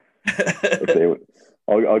bit, or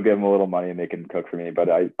I'll give them a little money and they can cook for me. But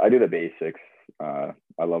I do the basics. I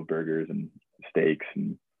love burgers and steaks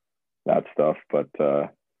and that stuff, but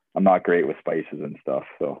I'm not great with spices and stuff.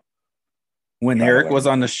 So when Eric was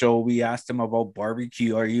on the show, we asked him about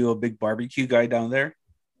barbecue. Are you a big barbecue guy down there?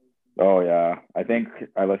 Oh yeah, I think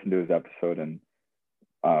I listened to his episode, and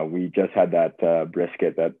we just had that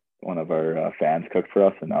brisket that one of our fans cooked for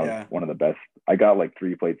us, and that was one of the best. I got like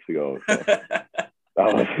 3 plates to go. So that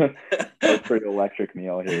was a pretty electric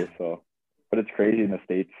meal here. So, but it's crazy in the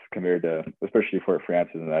States compared to, especially Fort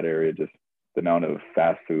Frances in that area, just the amount of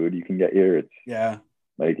fast food you can get here. It's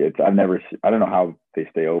like I don't know how they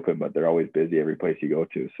stay open, but they're always busy every place you go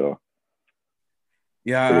to. So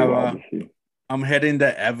I'm heading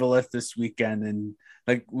to Eveleth this weekend, and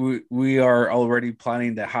like we are already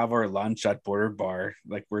planning to have our lunch at Border Bar.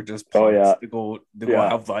 Like we're just pumped to go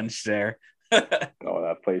have lunch there.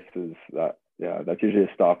 That place is that. Yeah, that's usually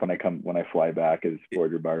a stop when I fly back is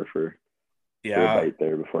Border Bar for a bite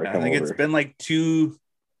there before I come over. It's been like 2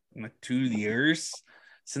 years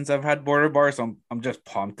since I've had Border Bar, so I'm just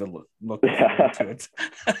pumped to look forward to it.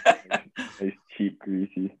 Nice, cheap,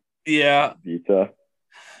 greasy. Yeah. Pizza.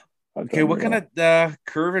 Okay, what kind of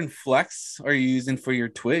curve and flex are you using for your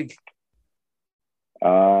twig?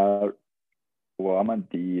 well, I'm on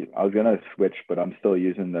D. I was gonna switch, but I'm still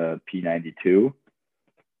using the P92.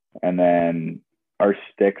 And then our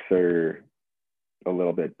sticks are a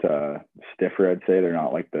little bit stiffer, I'd say. They're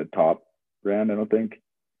not like the top brand, I don't think.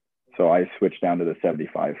 So I switched down to the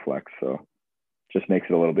 75 flex. So just makes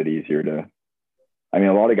it a little bit easier to. I mean,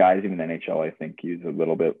 a lot of guys, even in the NHL, I think, use a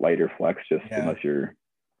little bit lighter flex just unless you're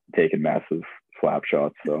taking massive slap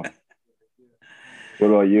shots. So, what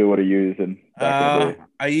about you? What are you using back in the day?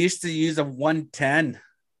 I used to use a 110,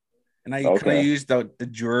 and I kind of used the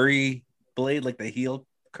jury blade, like the heel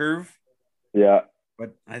curve. Yeah.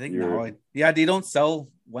 But I think they don't sell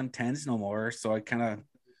 110s no more. So I kind of,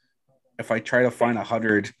 if I try to find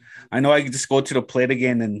 100, I know I can just go to the plate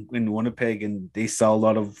again in Winnipeg, and they sell a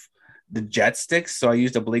lot of the jet sticks. So I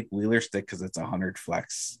used a Blake Wheeler stick because it's 100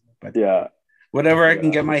 flex. But whatever I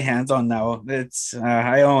can get my hands on now. It's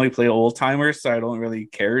I only play old timers, so I don't really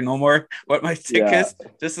care no more what my stick is.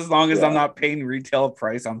 Just as long as I'm not paying retail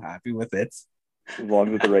price, I'm happy with it. As long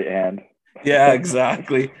as it's the right hand. Yeah,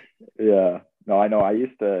 exactly. Yeah. No, I know. I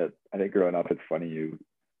think growing up, it's funny.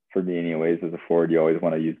 For me anyways, as a forward, you always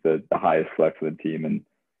want to use the highest flex of the team and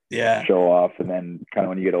show off. And then kind of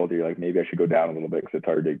when you get older, you're like, maybe I should go down a little bit because it's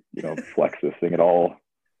hard to, flex this thing at all.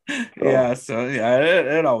 So.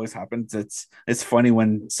 It always happens. It's funny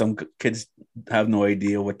when some kids have no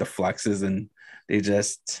idea what the flex is and they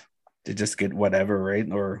just get whatever, right?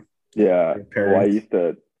 Or well, I used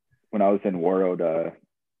to, when I was in Warroad,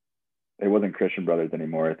 it wasn't Christian Brothers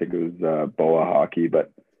anymore. I think it was Boa Hockey,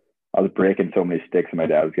 but I was breaking so many sticks and my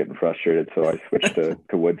dad was getting frustrated. So I switched to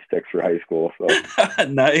wood sticks for high school. So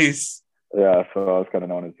nice. Yeah. So I was kind of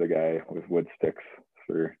known as the guy with wood sticks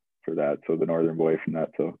for that. So the northern boy from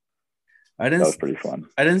that. So that was pretty fun.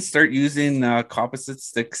 I didn't start using composite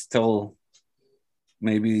sticks till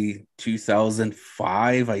maybe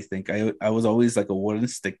 2005. I think I was always like a wooden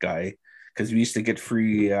stick guy because we used to get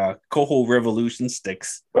free Coho Revolution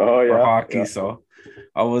sticks for hockey. Yeah. So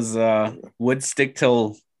I was wood stick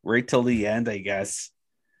right till the end, I guess.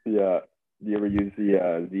 Yeah. Do you ever use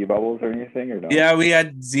the Z bubbles or anything or no? Yeah, we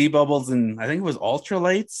had Z bubbles and I think it was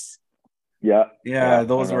ultralights. Yeah,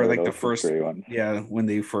 those were like the first ones. Yeah, when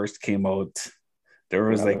they first came out, there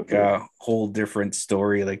was like a whole different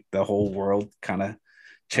story. Like the whole world kind of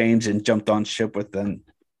changed and jumped on ship with them.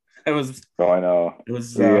 It was. Oh, I know. It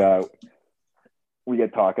was. We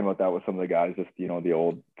get talking about that with some of the guys, just the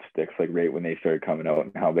old sticks, like right when they started coming out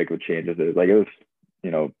and how big of changes it is. Like it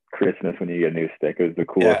was, Christmas when you get a new stick. It was the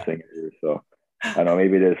coolest thing ever. So I don't know,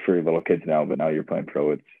 maybe it is for little kids now, but now you're playing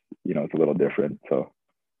pro, it's it's a little different. So.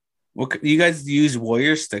 Well, you guys use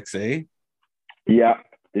Warrior sticks, eh? Yeah.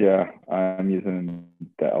 I'm using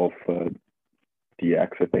the Alpha DX.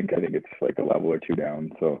 I think it's like a level or two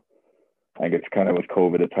down. So I think it's kind of with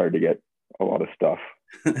COVID, it's hard to get a lot of stuff.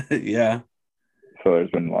 Yeah. So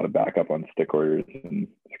there's been a lot of backup on stick orders and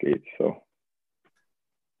skates. So.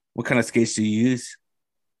 What kind of skates do you use?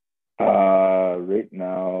 Right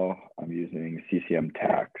now I'm using CCM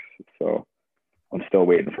Tax. So I'm still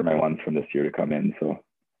waiting for my ones from this year to come in. So.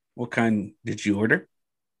 What kind did you order?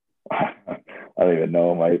 I don't even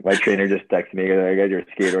know. My trainer just texted me, I got your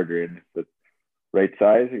skate order in the right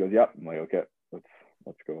size. He goes, yep. I'm like, okay,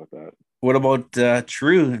 let's go with that. What about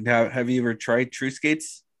True? Have you ever tried True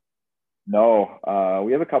skates? No.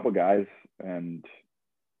 We have a couple guys and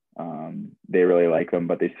they really like them,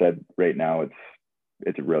 but they said right now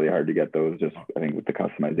it's really hard to get those just I think with the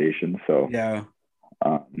customization. So yeah.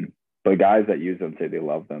 But guys that use them say they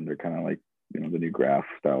love them. They're kind of like the new graph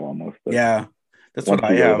style almost. But yeah, that's what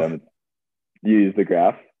I have. Them, you use the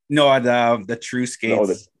graph? No, the True skates. Oh,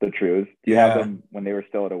 the Trues. Do you have them when they were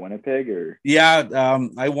still at a Winnipeg or? Yeah,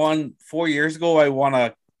 I won 4 years ago. I won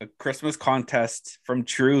a Christmas contest from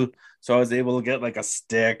True, so I was able to get like a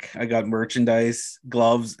stick. I got merchandise,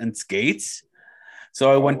 gloves, and skates.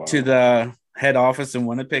 So I went to the head office in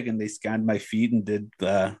Winnipeg, and they scanned my feet and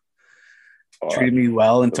treated me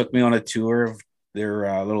well and took me on a tour of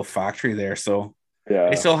their little factory there. So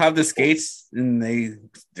I still have the skates and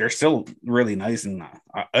they're still really nice. And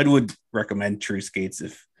I would recommend True skates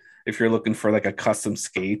if you're looking for like a custom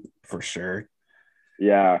skate for sure.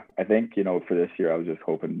 Yeah. I think, for this year, I was just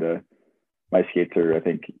hoping my skates are, I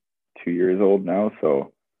think 2 years old now.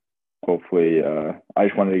 So hopefully I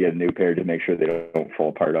just wanted to get a new pair to make sure they don't fall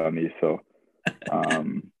apart on me. So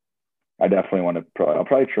I definitely want to I'll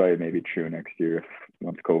probably try maybe True next year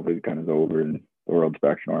once COVID kind of is over and the world's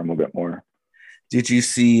back to normal a bit more. Did you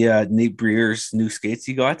see Nate Breer's new skates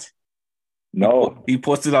he got? No. He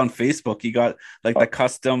posted on Facebook. He got like the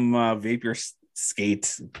custom Vapor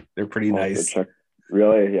skates. They're pretty nice.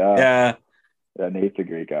 Really? Yeah. Yeah. Yeah, Nate's a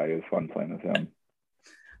great guy. It was fun playing with him.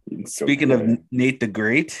 Speaking of Nate the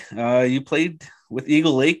Great, you played with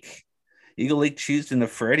Eagle Lake Chiefs in the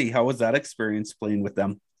Freddie. How was that experience playing with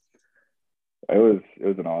them? It was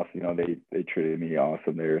an awesome. They treated me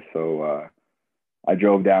awesome there. So I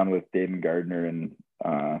drove down with David Gardner, and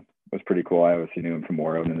it was pretty cool. I obviously knew him from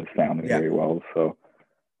Warroad and his family very well. So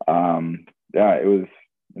it was.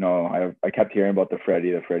 I kept hearing about the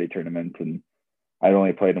Freddie tournament, and I'd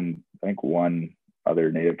only played him, I think, one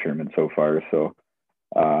other native tournament so far. So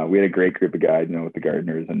we had a great group of guys, with the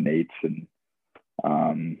Gardners and Nates and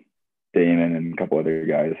Damon and a couple other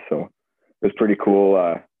guys. So it was pretty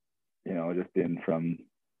cool. Just being from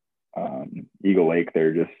Eagle Lake,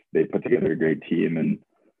 they put together a great team, and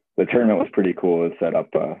the tournament was pretty cool. It set up.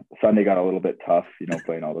 Sunday got a little bit tough,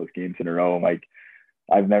 playing all those games in a row. Like,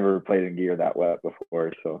 I've never played in gear that wet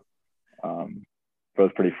before, so it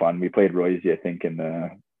was pretty fun. We played Roisey, I think, in the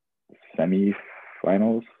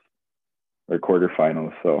semi-finals or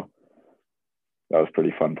quarterfinals, so that was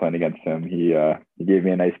pretty fun playing against him. He gave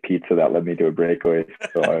me a nice pizza that led me to a breakaway,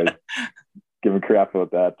 so I was giving crap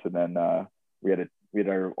about that. And then we had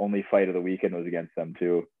our only fight of the weekend was against them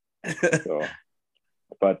too. So,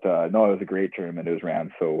 but no, it was a great tournament. It was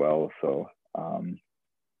ran so well. So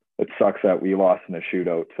it sucks that we lost in a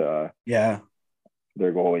shootout.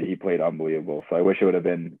 Their goalie, he played unbelievable. So I wish it would have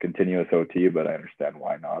been continuous OT, but I understand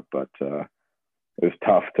why not. But it was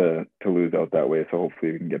tough to lose out that way. So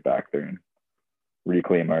hopefully we can get back there and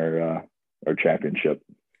reclaim our championship.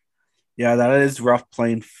 Yeah, that is rough,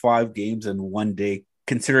 playing 5 games in one day,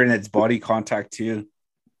 considering it's body contact too.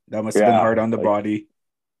 That must have been hard on the body.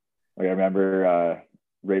 I remember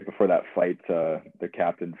right before that fight, the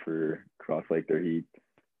captain for Cross Lake there, he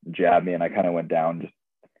jabbed me and I kind of went down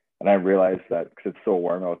and I realized that because it's so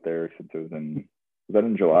warm out there, since was that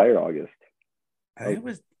in July or August? I think it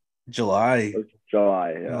was July.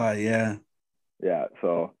 July, yeah. Yeah,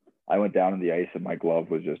 so I went down on the ice and my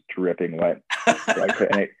glove was just dripping wet. So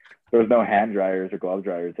there was no hand dryers or glove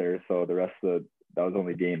dryers there, so the rest of that was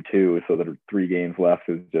only game 2, so the 3 games left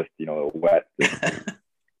was just wet.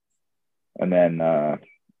 And then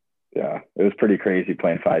it was pretty crazy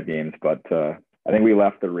playing 5 games, but I think we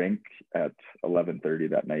left the rink at 11:30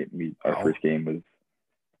 that night. Our first game was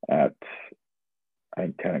at, I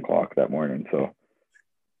think, 10 o'clock that morning. So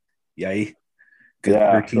good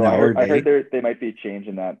 13-hour day. I heard they might be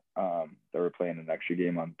changing that. They were playing an extra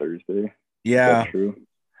game on Thursday. Yeah, is that true?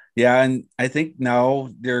 Yeah, and I think now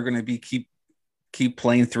they're going to be keep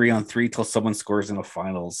playing 3-on-3 till someone scores in the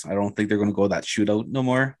finals. I don't think they're going to go that shootout no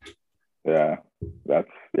more. Yeah, that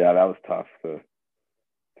was tough to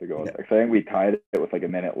go. Yeah. I think we tied it with like a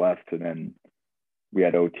minute left, and then we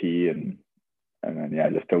had OT, and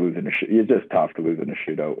then just to lose it's just tough to lose in a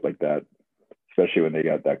shootout like that, especially when they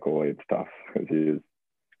got that goalie. It's tough because he is.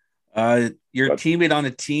 Your teammate on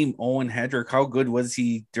the team, Owen Hedrick, how good was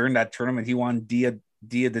he during that tournament? He won D of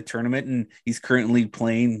the tournament, and he's currently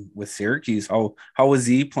playing with Syracuse. How was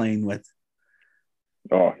he playing with?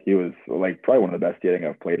 Oh, he was like probably one of the best skating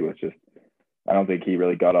I've played with. Just, I don't think he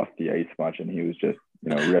really got off the ice much, and he was just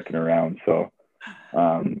ripping around. So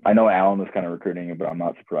I know Alan was kind of recruiting him, but I'm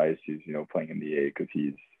not surprised he's playing in the A, because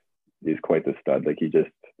he's quite the stud. Like, he just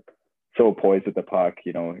so poised with the puck.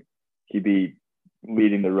 He'd be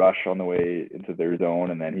leading the rush on the way into their zone,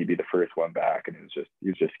 and then he'd be the first one back, and he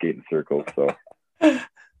was just skating circles. So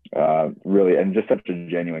really, and just such a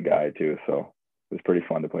genuine guy too. So it was pretty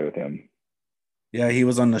fun to play with him. Yeah, he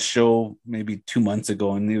was on the show maybe 2 months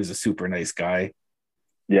ago, and he was a super nice guy.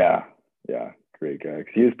 Yeah, great guy.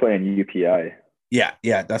 Because he was playing UPI. Yeah,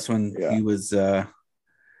 that's when he was. I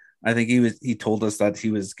think he told us that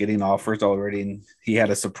he was getting offers already, and he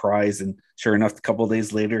had a surprise. And sure enough, a couple of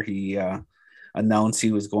days later, he announced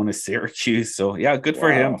he was going to Syracuse. So yeah, good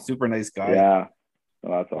for him. Super nice guy. Yeah,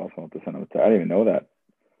 well, that's awesome. I didn't even know that.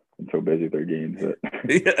 I'm so busy with their games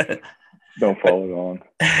that don't follow along.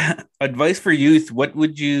 Advice for youth: what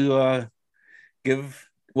would you give?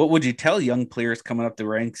 What would you tell young players coming up the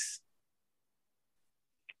ranks?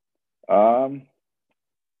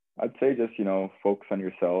 I'd say just focus on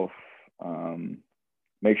yourself.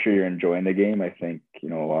 Make sure you're enjoying the game. I think a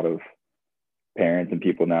lot of parents and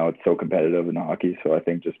people now, it's so competitive in hockey. So I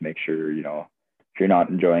think just make sure if you're not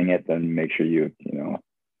enjoying it, then make sure you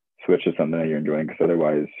switch to something that you're enjoying, because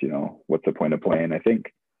otherwise what's the point of playing? I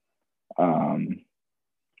think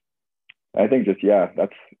I think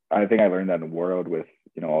I learned that in the world with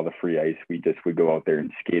all the free ice. We just would go out there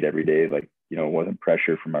and skate every day. Like, it wasn't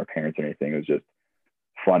pressure from our parents or anything. It was just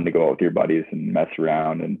fun to go out with your buddies and mess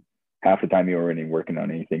around, and half the time you weren't even working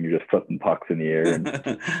on anything. You're just flipping pucks in the air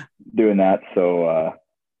and doing that. So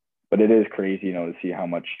but it is crazy to see how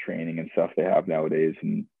much training and stuff they have nowadays,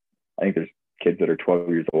 and I think there's kids that are 12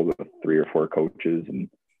 years old with 3 or 4 coaches, and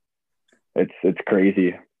it's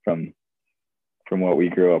crazy from what we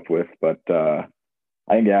grew up with. But I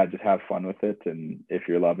think, yeah, just have fun with it, and if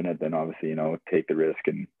you're loving it, then obviously, you know, take the risk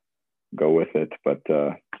and go with it. But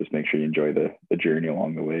just make sure you enjoy the journey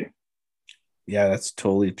along the way. Yeah, that's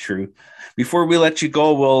totally true. Before we let you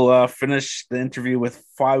go, we'll finish the interview with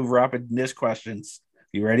 5 rapid niche questions.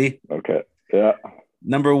 You ready? Okay. Yeah.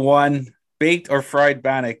 Number 1, baked or fried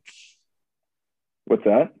bannock? What's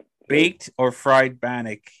that? Baked or fried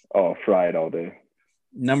bannock? Oh, fried all day.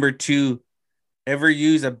 Number 2, ever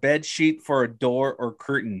use a bed sheet for a door or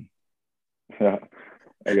curtain? Yeah.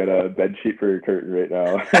 I got a bed sheet for a curtain right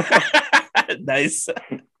now. Nice.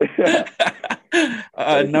 Yeah.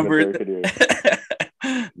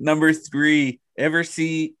 Number 3, ever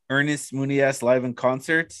see Ernest Muniz live in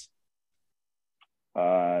concert?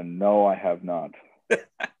 No, I have not.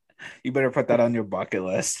 You better put that on your bucket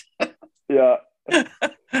list. Yeah.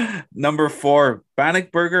 Number 4,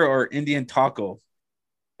 bannock burger or Indian taco?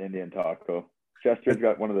 Indian taco. Chester's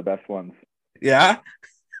got one of the best ones. Yeah.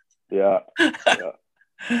 Yeah.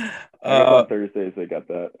 Yeah. On Thursdays they got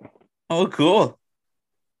that. Oh, cool.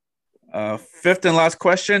 5th and last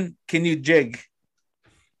question: can you jig?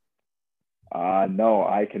 No,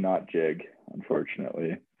 I cannot jig,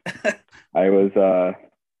 unfortunately. I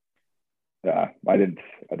didn't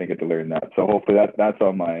get to learn that. So hopefully that's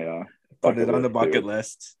on my put it on the bucket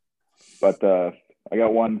list. But I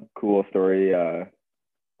got one cool story. I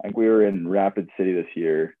think we were in Rapid City this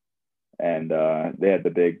year, and they had the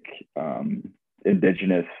big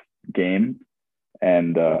Indigenous game,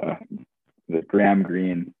 and the Graham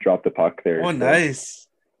Greene dropped the puck there. Oh, nice.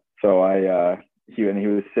 So he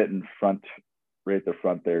was sitting right at the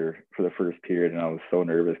front there for the first period, and I was so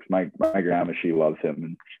nervous because my grandma, she loves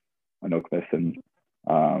him, and Oakness, and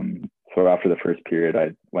so after the first period,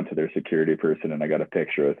 I went to their security person and I got a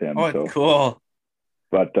picture with him. Oh, so cool.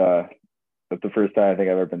 But that's the first time I think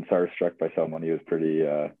I've ever been starstruck by someone. He was pretty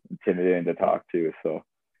intimidating to talk to. So,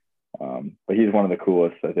 but he's one of the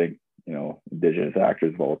coolest, I think, you know, Indigenous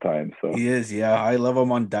actors of all time. So he is. Yeah, I love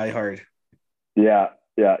him on Die Hard. Yeah,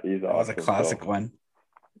 he's awesome. That was a classic one.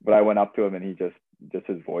 But I went up to him and he just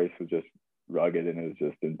his voice was just rugged and it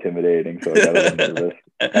was just intimidating. So I got a little nervous.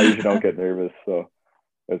 I usually don't get nervous, so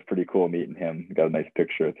it was pretty cool meeting him. Got a nice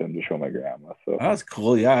picture with him to show my grandma. So that was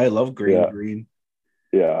cool. Yeah, I love Green.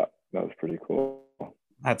 Yeah, that was pretty cool.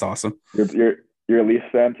 That's awesome. You're a Leafs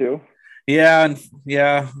fan too? Yeah, and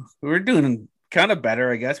we were doing kind of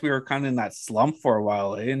better, I guess. We were kind of in that slump for a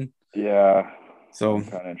while, eh? And yeah. So I'm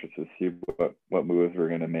kind of interested to see what moves we're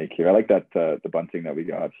gonna make here. I like that the Bunting that we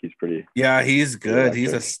got. He's pretty. Yeah, he's good.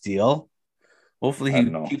 He's a steal. Hopefully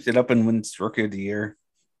he keeps it up and wins Rookie of the Year.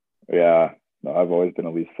 Yeah, no, I've always been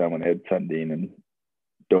a Leafs fan when I had Sundin and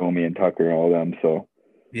Domi and Tucker and all them. So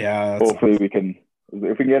yeah, hopefully we can.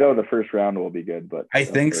 If we can get out of the first round, we'll be good. But I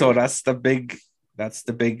think so. That's the big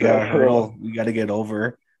hurdle we got to get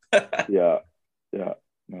over. Yeah. No.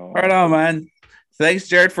 Right on, man. Thanks,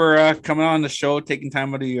 Jared, for coming on the show, taking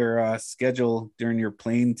time out of your schedule during your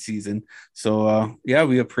playing season. So, yeah,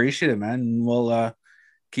 we appreciate it, man. And we'll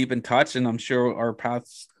keep in touch, and I'm sure our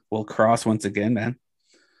paths will cross once again, man.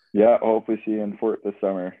 Yeah, hopefully see you in Fort this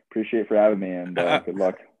summer. Appreciate for having me, and good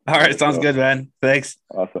luck. All right, sounds good, man. Thanks.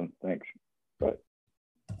 Awesome. Thanks. Bye.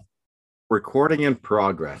 Recording in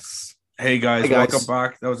progress. Hey, guys, welcome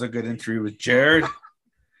back. That was a good interview with Jared.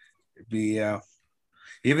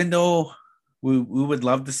 Even though we would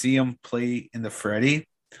love to see him play in the Freddie,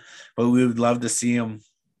 but we would love to see him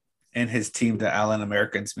and his team, the Allen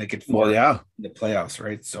Americans, make it for the playoffs,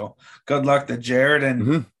 right? So good luck to Jared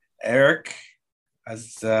and Eric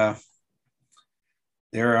as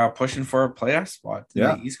they're pushing for a playoff spot in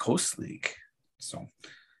the East Coast League. So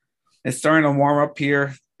it's starting to warm up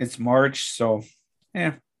here. It's March, so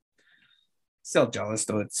yeah. Still jealous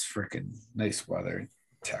though. It's freaking nice weather in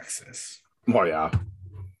Texas. Oh yeah.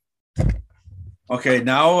 Okay,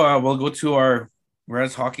 now we'll go to our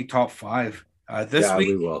Res Hockey Top 5. This week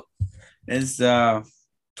we will. Is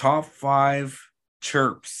top 5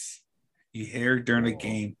 chirps you hear during a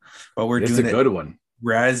game, but we're doing a good one.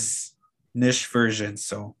 Res niche version,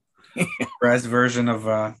 so Res version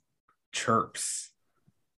of chirps.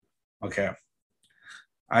 Okay,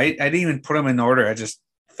 I didn't even put them in order. I just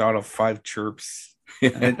thought of 5 chirps.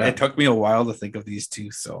 And it took me a while to think of these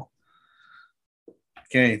two. So,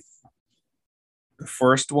 okay. The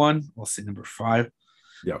first one, we'll see number 5.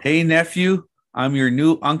 Yep. Hey, nephew, I'm your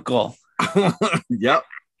new uncle. Yep.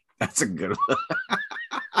 That's a good one.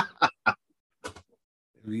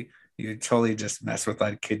 You totally just mess with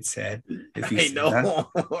that kid's head. If you I know.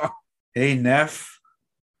 That. Hey, Neff,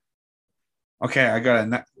 Okay, I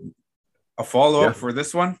got a follow-up Yeah. for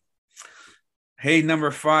this one. Hey,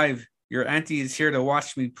 number 5, your auntie is here to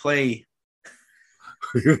watch me play.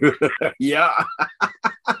 Yeah.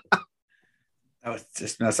 That was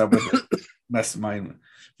just mess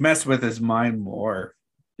with his mind more.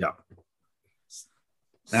 Yeah.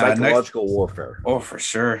 Next- Psychological warfare. Oh, for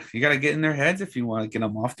sure. You got to get in their heads if you want to get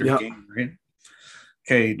them off their Yeah. game, right?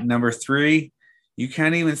 Okay, number 3, you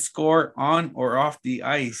can't even score on or off the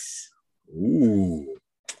ice. Ooh.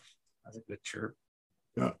 That's a good chirp.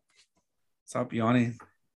 Yeah. Stop yawning.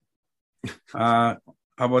 How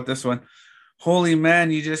about this one? Holy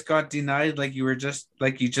man, you just got denied like you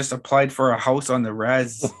just applied for a house on the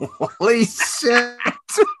res. Holy shit.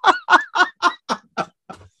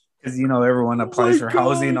 Because everyone applies for God.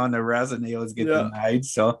 housing on the res and they always get Yeah. denied.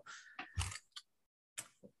 So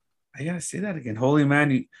I gotta say that again. Holy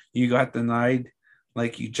man, you got denied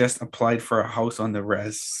like you just applied for a house on the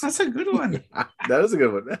res. That's a good one. That is a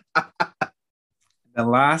good one.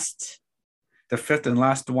 The fifth and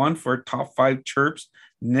last one for top 5 chirps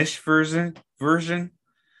niche version.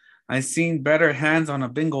 I seen better hands on a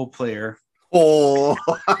bingo player. Oh.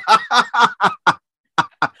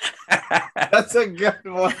 That's a good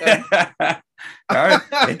one.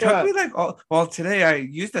 It took me today I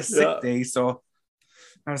used a sick Yeah. day, so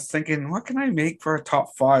I was thinking, what can I make for a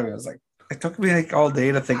top 5? I was like, it took me all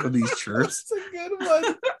day to think of these chirps. That's a good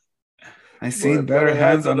one. I seen better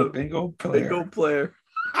hands on a bingo player. Bingo player.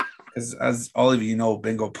 As all of you know,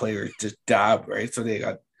 bingo players just dab, right? So they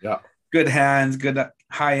got Yeah. good hands, good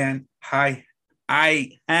eye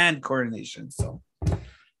hand coordination. So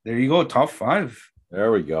there you go, top 5. There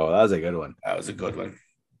we go. That was a good one. That was a good one.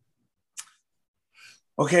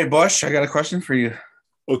 Okay, Bush, I got a question for you.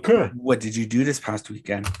 Okay. What did you do this past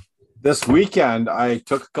weekend? This weekend, I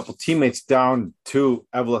took a couple teammates down to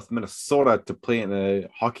Eveleth, Minnesota to play in a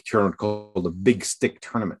hockey tournament called the Big Stick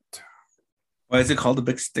Tournament Why is it called the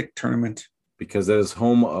Big Stick Tournament? because it is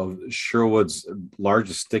home of Sherwood's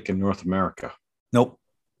largest stick in North America. Nope.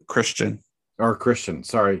 Christian. Or Christian,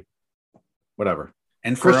 sorry. Whatever.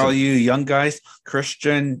 And for Christian. all you young guys,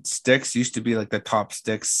 Christian sticks used to be like the top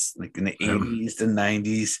sticks, like in the 80s and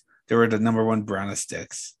 90s. They were the number 1 brand of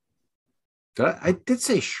sticks. I did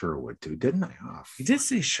say Sherwood too, didn't I? Oh, You did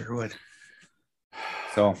say Sherwood.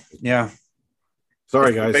 So, yeah. sorry,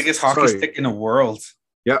 It's the guys. biggest hockey Sorry. stick in the world.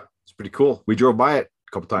 Yeah, it's pretty cool. We drove by it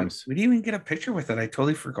a couple times. We didn't even get a picture with it. I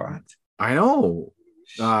totally forgot. I know.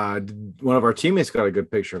 One of our teammates got a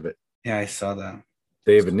good picture of it. Yeah, I saw that.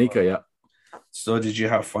 Dave and Nika, yeah. So, did you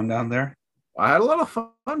have fun down there? I had a lot of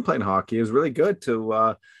fun playing hockey. It was really good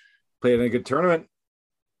to play in a good tournament.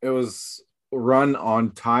 It was run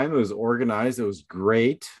on time. It was organized. It was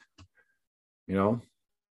great. It was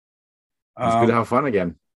good to have fun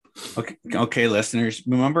again. Okay, listeners.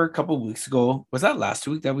 Remember a couple of weeks ago? Was that last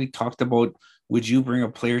week that we talked about? Would you bring a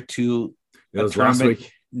player to It a was last tournament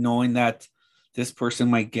week. knowing that this person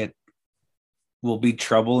will be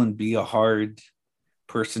trouble and be a hard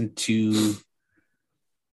person to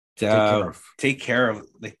take care of?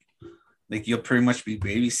 Like you'll pretty much be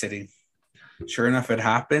babysitting. Sure enough, it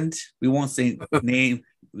happened. We won't say name.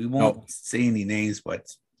 We won't say any names, but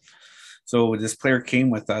so this player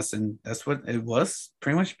came with us, and that's what it was.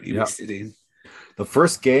 Pretty much babysitting. The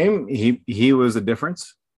first game, he was a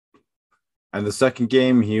difference. And the second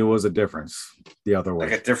game, he was a difference the other way.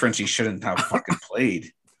 Like a difference he shouldn't have fucking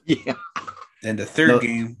played. Yeah. And the third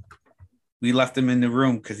game, we left him in the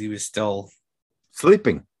room because he was still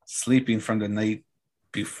sleeping from the night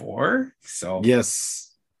before. So yes.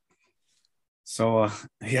 So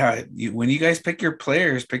when you guys pick your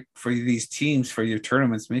players, pick for these teams for your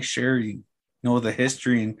tournaments, make sure you know the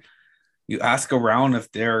history and you ask around if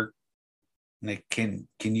they're like, can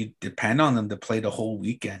you depend on them to play the whole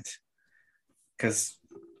weekend? Because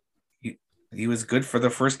he was good for the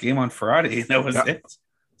first game on Friday, and that was it.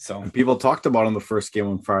 So and people talked about him the first game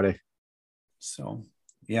on Friday. So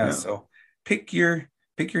so pick your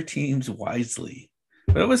teams wisely.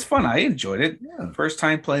 But it was fun. I enjoyed it. Yeah. First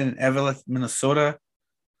time playing in Eveleth, Minnesota.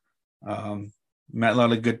 Met a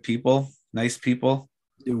lot of good people, nice people.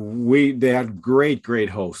 They had great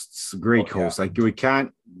hosts. Hosts. Like we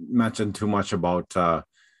can't mention too much about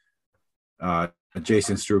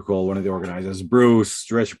Jason Strukel, one of the organizers,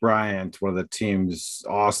 Bruce, Rich Bryant, one of the teams,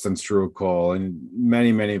 Austin Strukel, and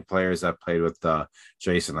many players that played with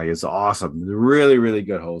Jason. Like it's awesome. Really, really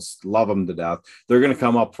good hosts. Love them to death. They're gonna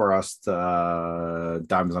come up for us to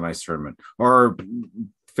Diamonds on Ice tournament or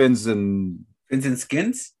Fins and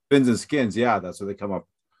Skins. Yeah, that's where they come up.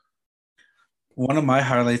 One of my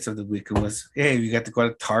highlights of the weekend was, hey, we got to go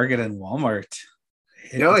to Target and Walmart.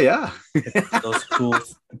 Oh yeah. hit those cool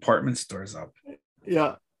department stores up.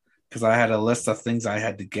 Yeah. Because I had a list of things I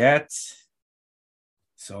had to get.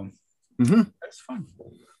 So that's fun.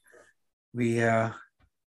 We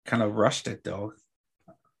kind of rushed it though.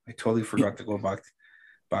 I totally forgot to go back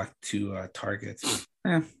to Target.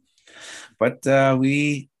 Yeah. But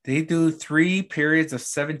they do 3 periods of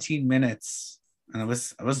 17 minutes, and it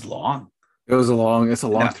was long. It's a long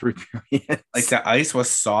 3 periods. Like the ice was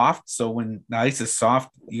soft, so when the ice is soft,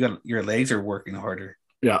 your legs are working harder.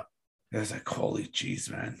 Yeah. It was like, holy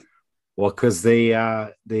jeez, man. Well, because they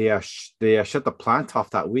shut the plant off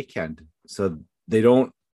that weekend, so they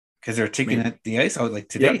don't. Because they're taking the ice out like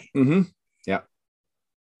today. Yeah. Yeah.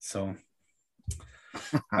 So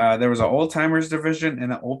there was an old timers division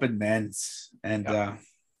and an open men's, and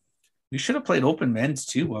we should have played open men's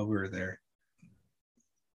too while we were there.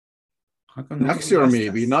 Next year,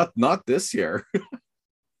 maybe not this year.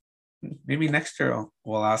 Maybe next year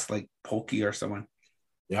we'll ask like Pokey or someone.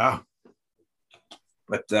 Yeah.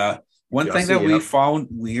 But one thing that we found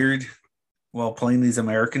weird while playing these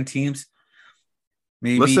American teams.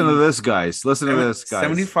 Maybe listen to this, guys.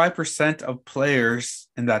 75% of players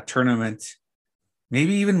in that tournament,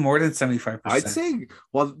 maybe even more than 75%. I'd say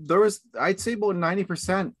about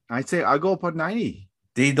 90%. I'd say I go up at 90.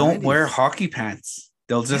 They don't wear hockey pants.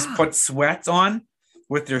 They'll just put sweats on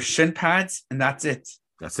with their shin pads, and that's it.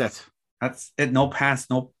 That's it. No pants,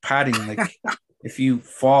 no padding. Like if you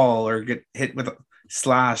fall or get hit with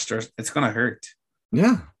slashed, or it's gonna hurt.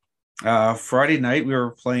 Yeah. Friday night we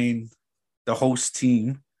were playing the host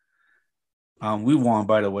team. We won,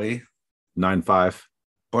 by the way. 9-5.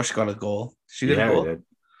 Bush got a goal. She got a goal. Did.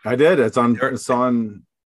 I did. It's on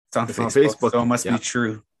Facebook. So it must be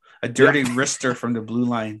true. A dirty wrister from the blue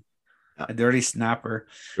line. A dirty snapper.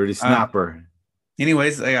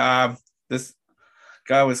 Anyways, this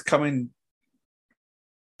guy was coming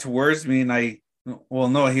towards me, and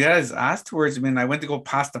he had his ass towards me, and I went to go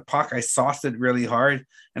past the puck. I sauced it really hard,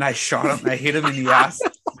 and I shot him. I hit him in the ass.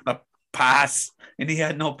 A pass, and he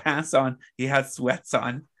had no pants on. He had sweats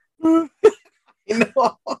on.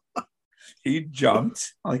 He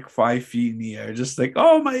jumped like 5 feet in the air, just like,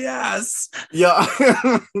 oh, my ass. Yeah.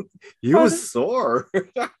 He was sore.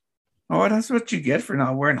 Oh, that's what you get for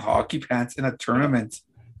not wearing hockey pants in a tournament.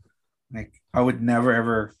 Like, I would never,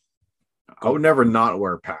 ever. I would never not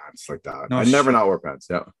wear pants like that. No, I'd never not wear pants.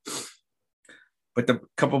 Yeah. But the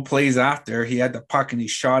couple plays after, he had the puck and he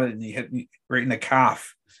shot it and he hit me right in the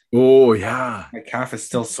calf. Oh, yeah. My calf is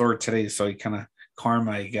still sore today, so he kind of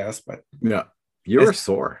karma, I guess. But yeah, you were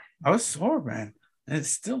sore. I was sore, man. And it's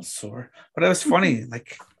still sore. But it was funny.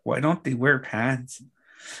 Like, why don't they wear pants?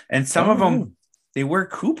 And some of them, they wear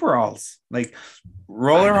Cooperalls, like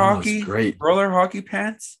roller hockey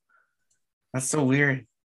pants. That's so weird.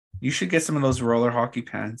 You should get some of those roller hockey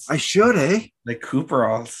pants. I should, like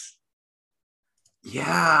Cooperalls.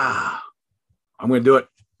 Yeah, I'm gonna do it.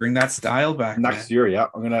 Bring that style back next year. Yeah,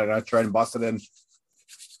 I'm gonna try and bust it in.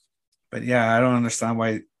 But yeah, I don't understand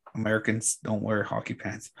why Americans don't wear hockey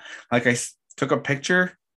pants. Like, I took a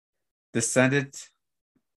picture to send it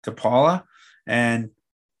to Paula, and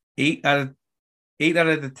 8 out of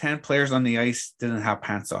the 10 players on the ice didn't have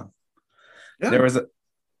pants on. Yeah. There was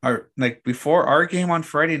before our game on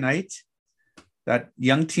Friday night, that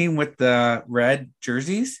young team with the red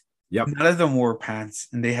jerseys. Yep. None of them wore pants,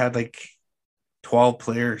 and they had like 12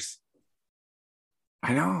 players.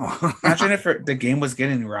 I know. Imagine if the game was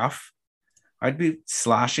getting rough. I'd be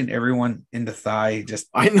slashing everyone in the thigh.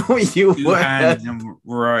 I know you would.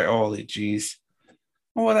 Right. Holy jeez.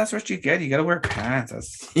 Oh, well, that's what you get. You got to wear pants.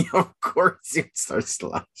 Of course you start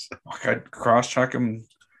slashing. I'd cross-check them,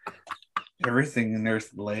 everything in their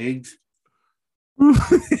legs.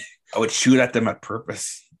 I would shoot at them at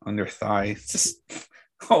purpose on their thigh. Just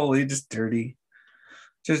dirty.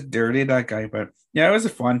 Just dirty, that guy. But yeah, it was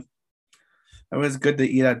fun. It was good to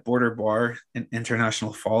eat at Border Bar in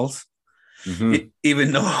International Falls. Mm-hmm.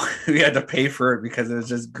 Even though we had to pay for it because it was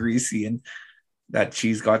just greasy and that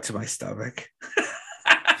cheese got to my stomach.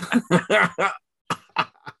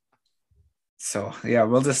 So yeah,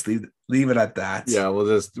 we'll just leave it at that. Yeah,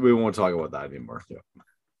 we won't talk about that anymore. Yeah.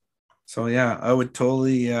 So yeah, I would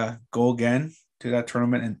totally go again to that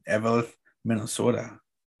tournament in Evelyn, Minnesota.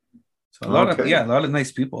 So a lot of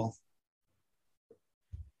nice people.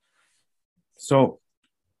 So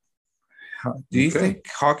do you think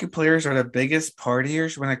hockey players are the biggest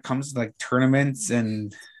partiers when it comes to like tournaments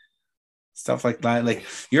and stuff like that? Like,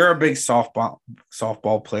 you're a big softball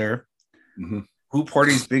player. Mm-hmm. Who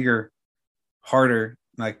parties bigger, harder?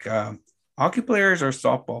 Like hockey players or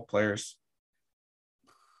softball players?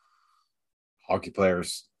 Hockey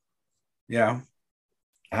players. Yeah.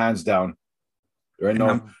 hands down. There And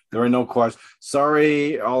are no questions.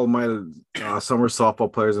 Sorry, all my summer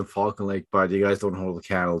softball players in Falcon Lake, but you guys don't hold a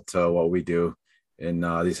candle to what we do in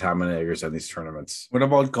these Ham and Eggers and these tournaments. what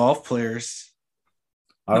about golf players?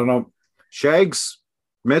 I don't know. Shags,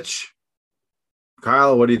 Mitch,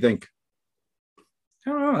 Kyle, what do you think?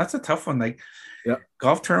 I don't know. That's a tough one. Like, Yeah.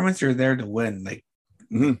 golf tournaments are there to win. Like,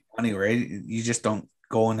 Mhm. money, right? You just don't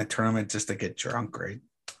go in a tournament just to get drunk, right?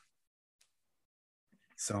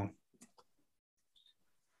 So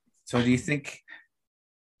do you think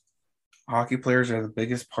hockey players are the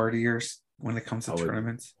biggest partiers when it comes to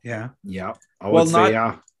tournaments? Yeah. Yeah, I would say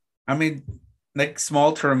yeah. I mean, like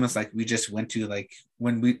small tournaments, like we just went to, like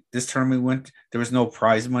when this tournament we went, there was no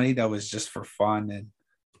prize money. That was just for fun, and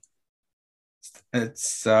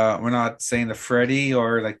it's we're not saying the Freddie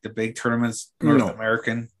or like the big tournaments, North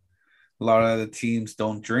American. A lot of the teams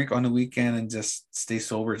don't drink on the weekend and just stay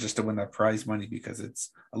sober just to win that prize money because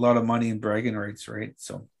it's a lot of money in bragging rights, right?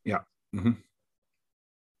 So yeah. Mm-hmm.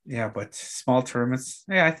 Yeah, but small tournaments,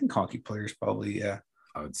 yeah, I think hockey players probably I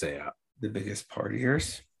would say yeah. The biggest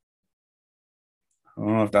partiers. I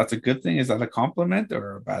don't know if that's a good thing. Is that a compliment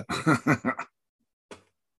or a bad thing?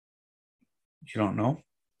 You don't know?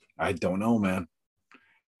 I don't know, man.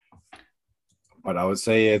 But I would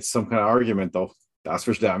say it's some kind of argument, though. That's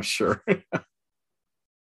for damn sure.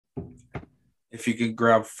 If you could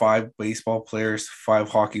grab 5 baseball players, 5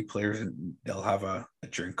 hockey players, and they'll have a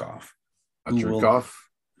drink off.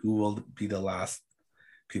 Who will be the last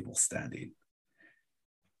people standing?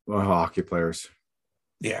 Well, hockey players.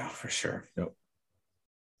 Yeah, for sure. Yep.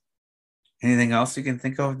 Anything else you can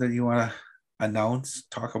think of that you want to announce,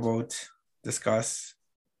 talk about, discuss?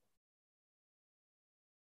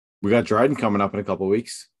 We got Dryden coming up in a couple of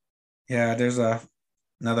weeks. Yeah, there's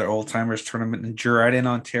another old timers tournament in Dryden,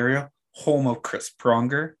 Ontario, home of Chris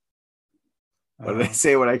Pronger. What did I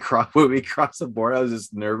say when we crossed the board? I was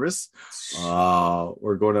just nervous.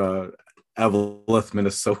 We're going to Evelyn,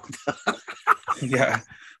 Minnesota. Yeah,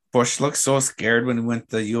 Bush looked so scared when he went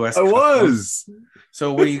to the U.S. I was.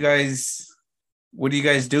 So what are you guys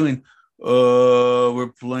doing?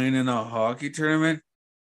 We're playing in a hockey tournament.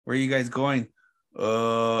 Where are you guys going?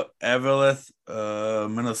 Evelyn,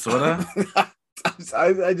 Minnesota. I just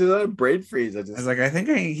had a brain freeze. I was like, I think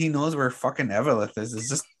he knows where fucking Evelyn is. It's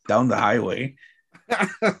just down the highway.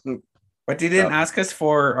 But they didn't ask us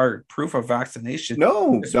for our proof of vaccination.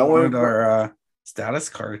 No, they wanted our status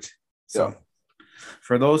card. So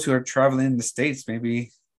for those who are traveling in the States,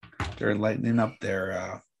 maybe they're lightening up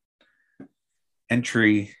their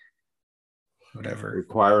entry, whatever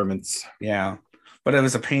requirements. Yeah, but it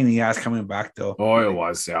was a pain in the ass coming back though. Oh, it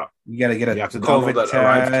was. Yeah, you got to get a COVID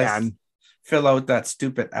test, fill out that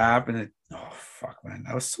stupid app, and oh fuck, man,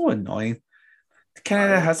 that was so annoying.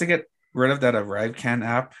 Canada has to get rid of that ArriveCan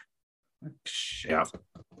app. Shit. Yeah,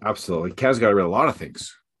 absolutely. Canada's got rid of a lot of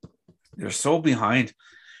things. They're so behind,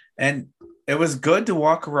 and it was good to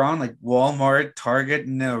walk around like Walmart, Target,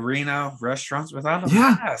 and the arena restaurants without a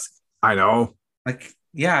mask. I know. Like,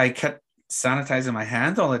 yeah, I kept sanitizing my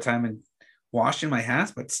hands all the time and washing my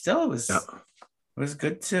hands, but still, it was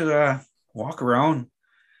good to walk around.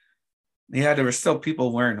 Yeah, there were still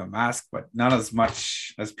people wearing a mask, but not as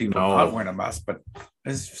much as people not wearing a mask. But it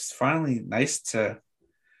was finally nice to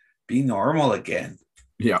be normal again.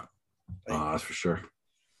 Yeah, that's for sure.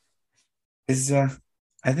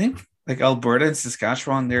 I think like Alberta and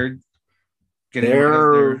Saskatchewan, they're getting rid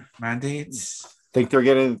of their mandates. I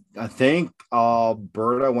think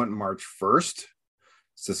Alberta went March 1st.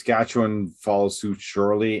 Saskatchewan follows suit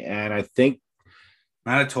shortly, and I think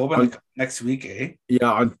Manitoba next week, eh?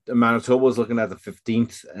 Yeah, Manitoba is looking at the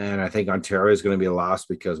 15th, and I think Ontario is going to be the last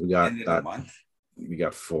because we got we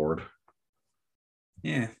got Ford.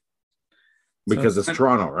 Yeah, because it's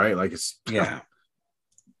Toronto, right? Like it's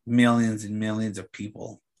millions and millions of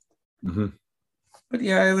people. Mm-hmm. But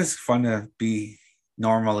yeah, it was fun to be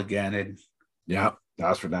normal again, and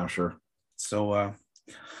that's for damn sure. So,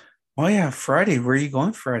 Friday. Where are you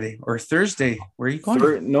going Friday or Thursday? Where are you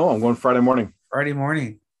going? No, I'm going Friday morning. Friday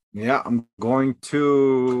morning. Yeah, I'm going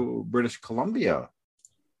to British Columbia.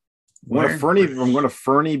 I'm going to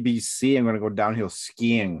Fernie, BC. I'm going to go downhill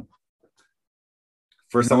skiing.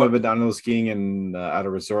 First time I've been downhill skiing at a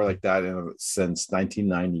resort like that since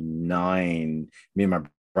 1999. Me and my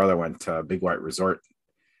brother went to a Big White Resort.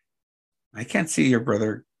 I can't see your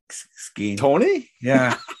brother skiing. Tony?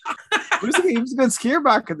 Yeah. He was a good skier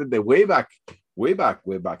back in the day. Way back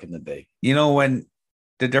in the day. You know, when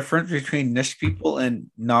the difference between niche people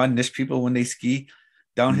and non-niche people when they ski,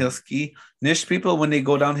 downhill ski, niche people, when they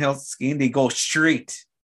go downhill skiing, they go straight.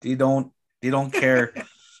 They don't care.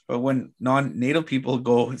 But when non-native people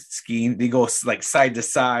go skiing, they go like side to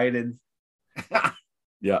side, and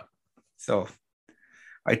Yeah. so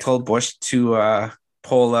I told Bush to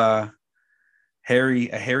pull a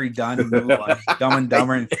Harry Dunn move on Dumb and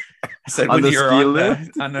Dumber. And I said, On when the you're ski on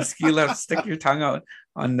lift? on the ski lift, stick your tongue out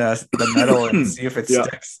on the metal and see if it Yeah.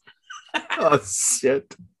 sticks. Oh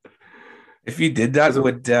shit. If you did that,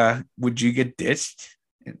 would you get ditched?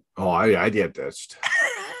 Oh, I get ditched.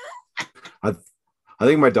 I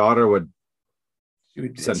think my daughter would You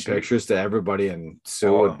would send ditch you. pictures to everybody, and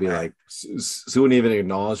Sue would be man. like, Sue wouldn't even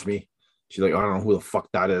acknowledge me. She's like, I don't know who the fuck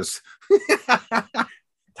that is.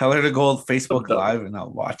 Tell her to go on Facebook Live and I'll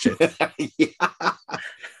watch it.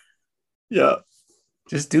 Yeah.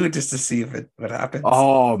 Just do it just to see if what happens.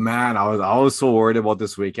 Oh man, I was so worried about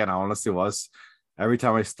this weekend. I honestly was. Every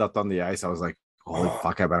time I stepped on the ice, I was like, holy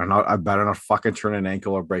fuck, I better not fucking turn an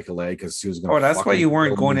ankle or break a leg because Sue's gonna. Oh, that's why fucking you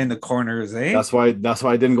weren't kill going me. in the corners, eh? That's why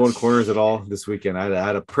I didn't go in corners at all this weekend. I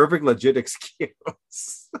had a perfect legit excuse.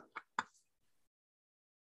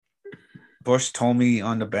 Bush told me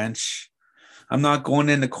on the bench, I'm not going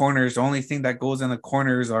in the corners. The only thing that goes in the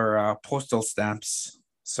corners are postal stamps.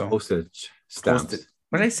 So Postage stamps. Posted.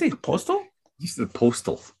 What did I say? Postal? You said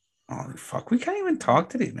postal. Oh fuck, we can't even talk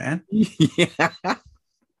today, man. Yeah.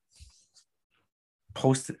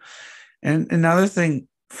 Posted. And another thing,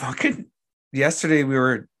 fucking yesterday we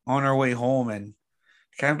were on our way home, and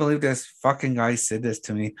I can't believe this fucking guy said this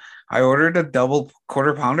to me. I ordered a double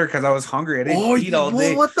quarter pounder because I was hungry. I didn't eat all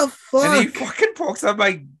day. What the fuck? And he fucking pokes up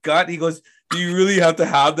my gut. He goes, "Do you really have to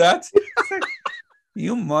have that?" Like,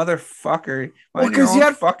 you motherfucker! Because you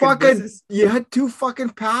had you had 2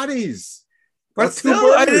 fucking patties. But That's 2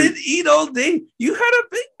 still, I burgers. didn't eat all day. You had a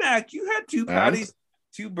Big Mac. You had 2 And? patties,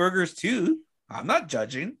 2 burgers too. I'm not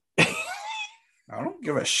judging. I don't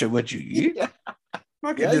give a shit what you eat.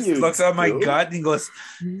 Fucking Yeah, just you looks at my do. gut and he goes,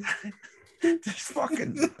 just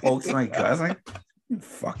fucking pokes my gut. I was like, "You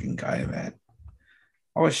fucking guy, man."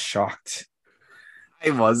 I was shocked.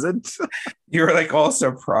 I wasn't. You were like all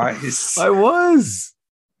surprised. I was.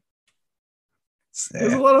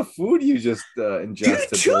 There's a Yeah. lot of food you just You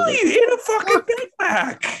ingested. too, Logan. you ate a fucking Big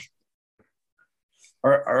Mac.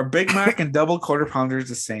 Our Big Mac and double quarter pounder is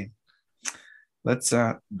the same. Let's we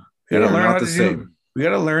They're gotta learn not how the to same. do. We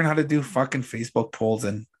gotta learn how to do fucking Facebook polls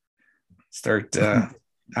and start asking.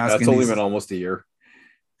 That's only these- been almost a year.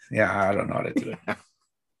 Yeah, I don't know how to do it.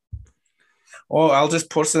 Oh, I'll just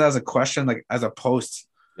post it as a question, like as a post.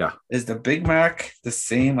 Yeah. Is the Big Mac the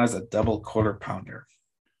same as a double quarter pounder?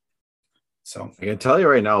 So I can tell you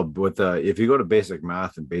right now, with if you go to basic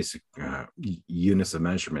math and basic units of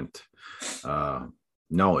measurement,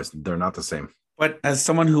 no, they're not the same. but as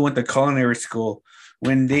someone who went to culinary school,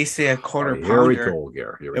 when they say a quarter Here we pounder, go,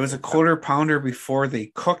 Gary. Here we it was go. a quarter pounder before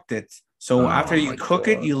they cooked it. So Oh after you my cook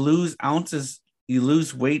it, God. you lose ounces, you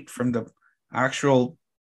lose weight from the actual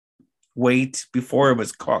weight before it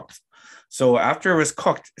was cooked. So after it was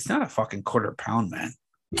cooked, it's not a fucking quarter pound, man.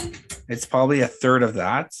 It's probably a third of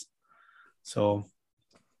that. So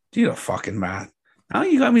do the fucking math. Now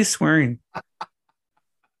you got me swearing.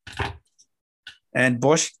 And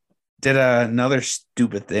Bush did another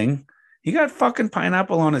stupid thing. He got fucking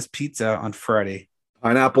pineapple on his pizza on Friday.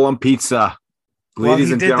 Pineapple on pizza. Well, Ladies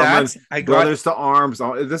he and did gentlemen, that. I got brothers to arms.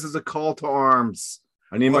 This is a call to arms.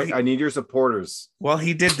 I need Well, I need your supporters. Well,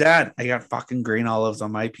 he did that. I got fucking green olives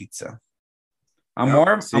on my pizza. I'm Yep,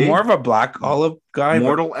 more see? I'm more of a black olive guy. but-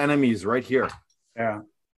 Mortal enemies right here. yeah.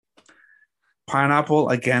 Pineapple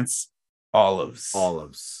against olives.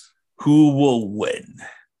 Olives. Who will win?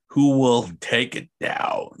 Who will take it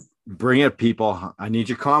down? Bring it, people. I need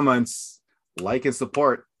your comments. Like and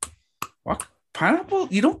support. What? Pineapple?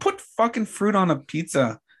 You don't put fucking fruit on a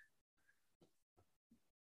pizza.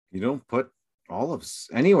 You don't put olives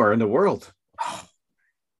anywhere in the world.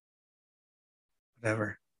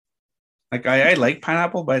 Whatever. Like I like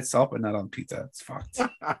pineapple by itself, but not on pizza. It's fucked.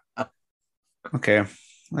 Okay.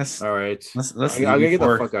 Let's All right. let's I'm gonna get the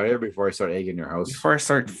before, fuck out of here before I start egging your house. before I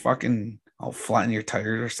start fucking I'll flatten your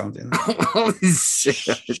tires or something. Holy shit.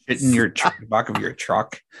 Shit in your the back of your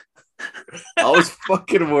truck. I was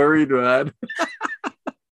fucking worried, man.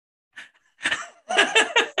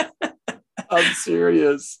 I'm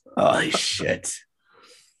serious. Holy shit.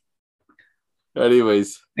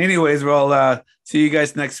 Anyways, Well, see you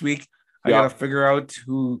guys next week. I Yeah. gotta figure out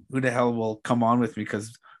who the hell will come on with me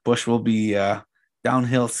because Bush will be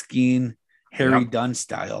downhill skiing Harry Yep. Dunn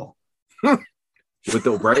style. with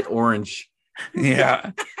the bright orange.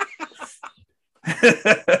 Yeah.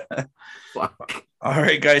 Fuck. All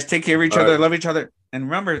right, guys. Take care of each All other. right. Love each other. And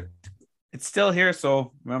remember, it's still here.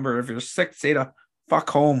 So remember, if you're sick, stay the fuck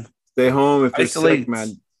home. Stay home if you're Isolate. sick,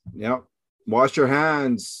 man. Yep. Wash your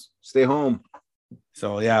hands. Stay home.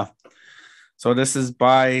 So yeah. So this is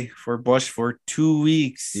bye for Bush for 2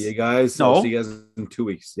 weeks. See you guys. No. I'll see you guys in 2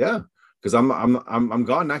 weeks. Yeah, because I'm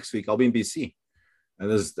gone next week. I'll be in BC,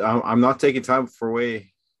 and I'm not taking time for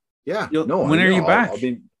away. Yeah. No. When are you back?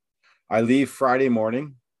 I leave Friday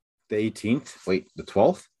morning, the 18th. Wait, the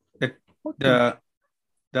 12th. The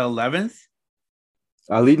 11th.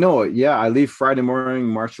 I leave. No. Yeah, I leave Friday morning,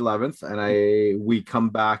 March 11th, and we come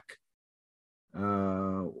back.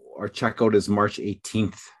 Our checkout is March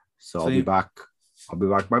 18th. So I'll be back. I'll be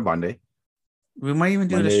back by Monday. We might even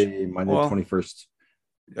do Monday 21st.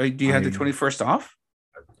 Do you have the 21st off?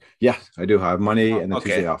 Yeah, I do have Monday and the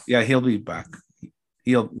Tuesday off. Yeah, he'll be back.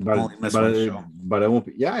 He'll only miss one show. But I won't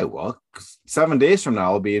be. Yeah, I will. 7 days from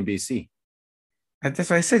now, I'll be in BC. That's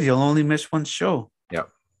what I said. You'll only miss one show. Yep.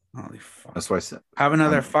 Holy fuck. That's what I said. Have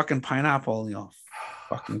another fucking pineapple, you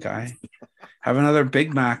fucking guy. Have another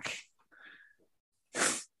Big Mac.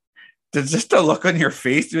 Just the look on your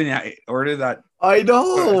face when you order that. I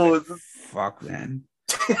know. Fuck, man.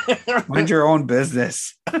 Mind your own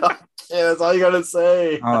business. Yeah, that's all you gotta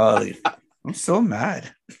say. I'm so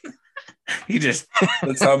mad. He just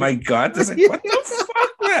looks on my gut. It's like, what the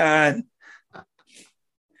fuck, man?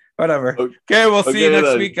 Whatever. Okay, we'll see you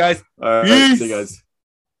next week, guys. All right, see you guys.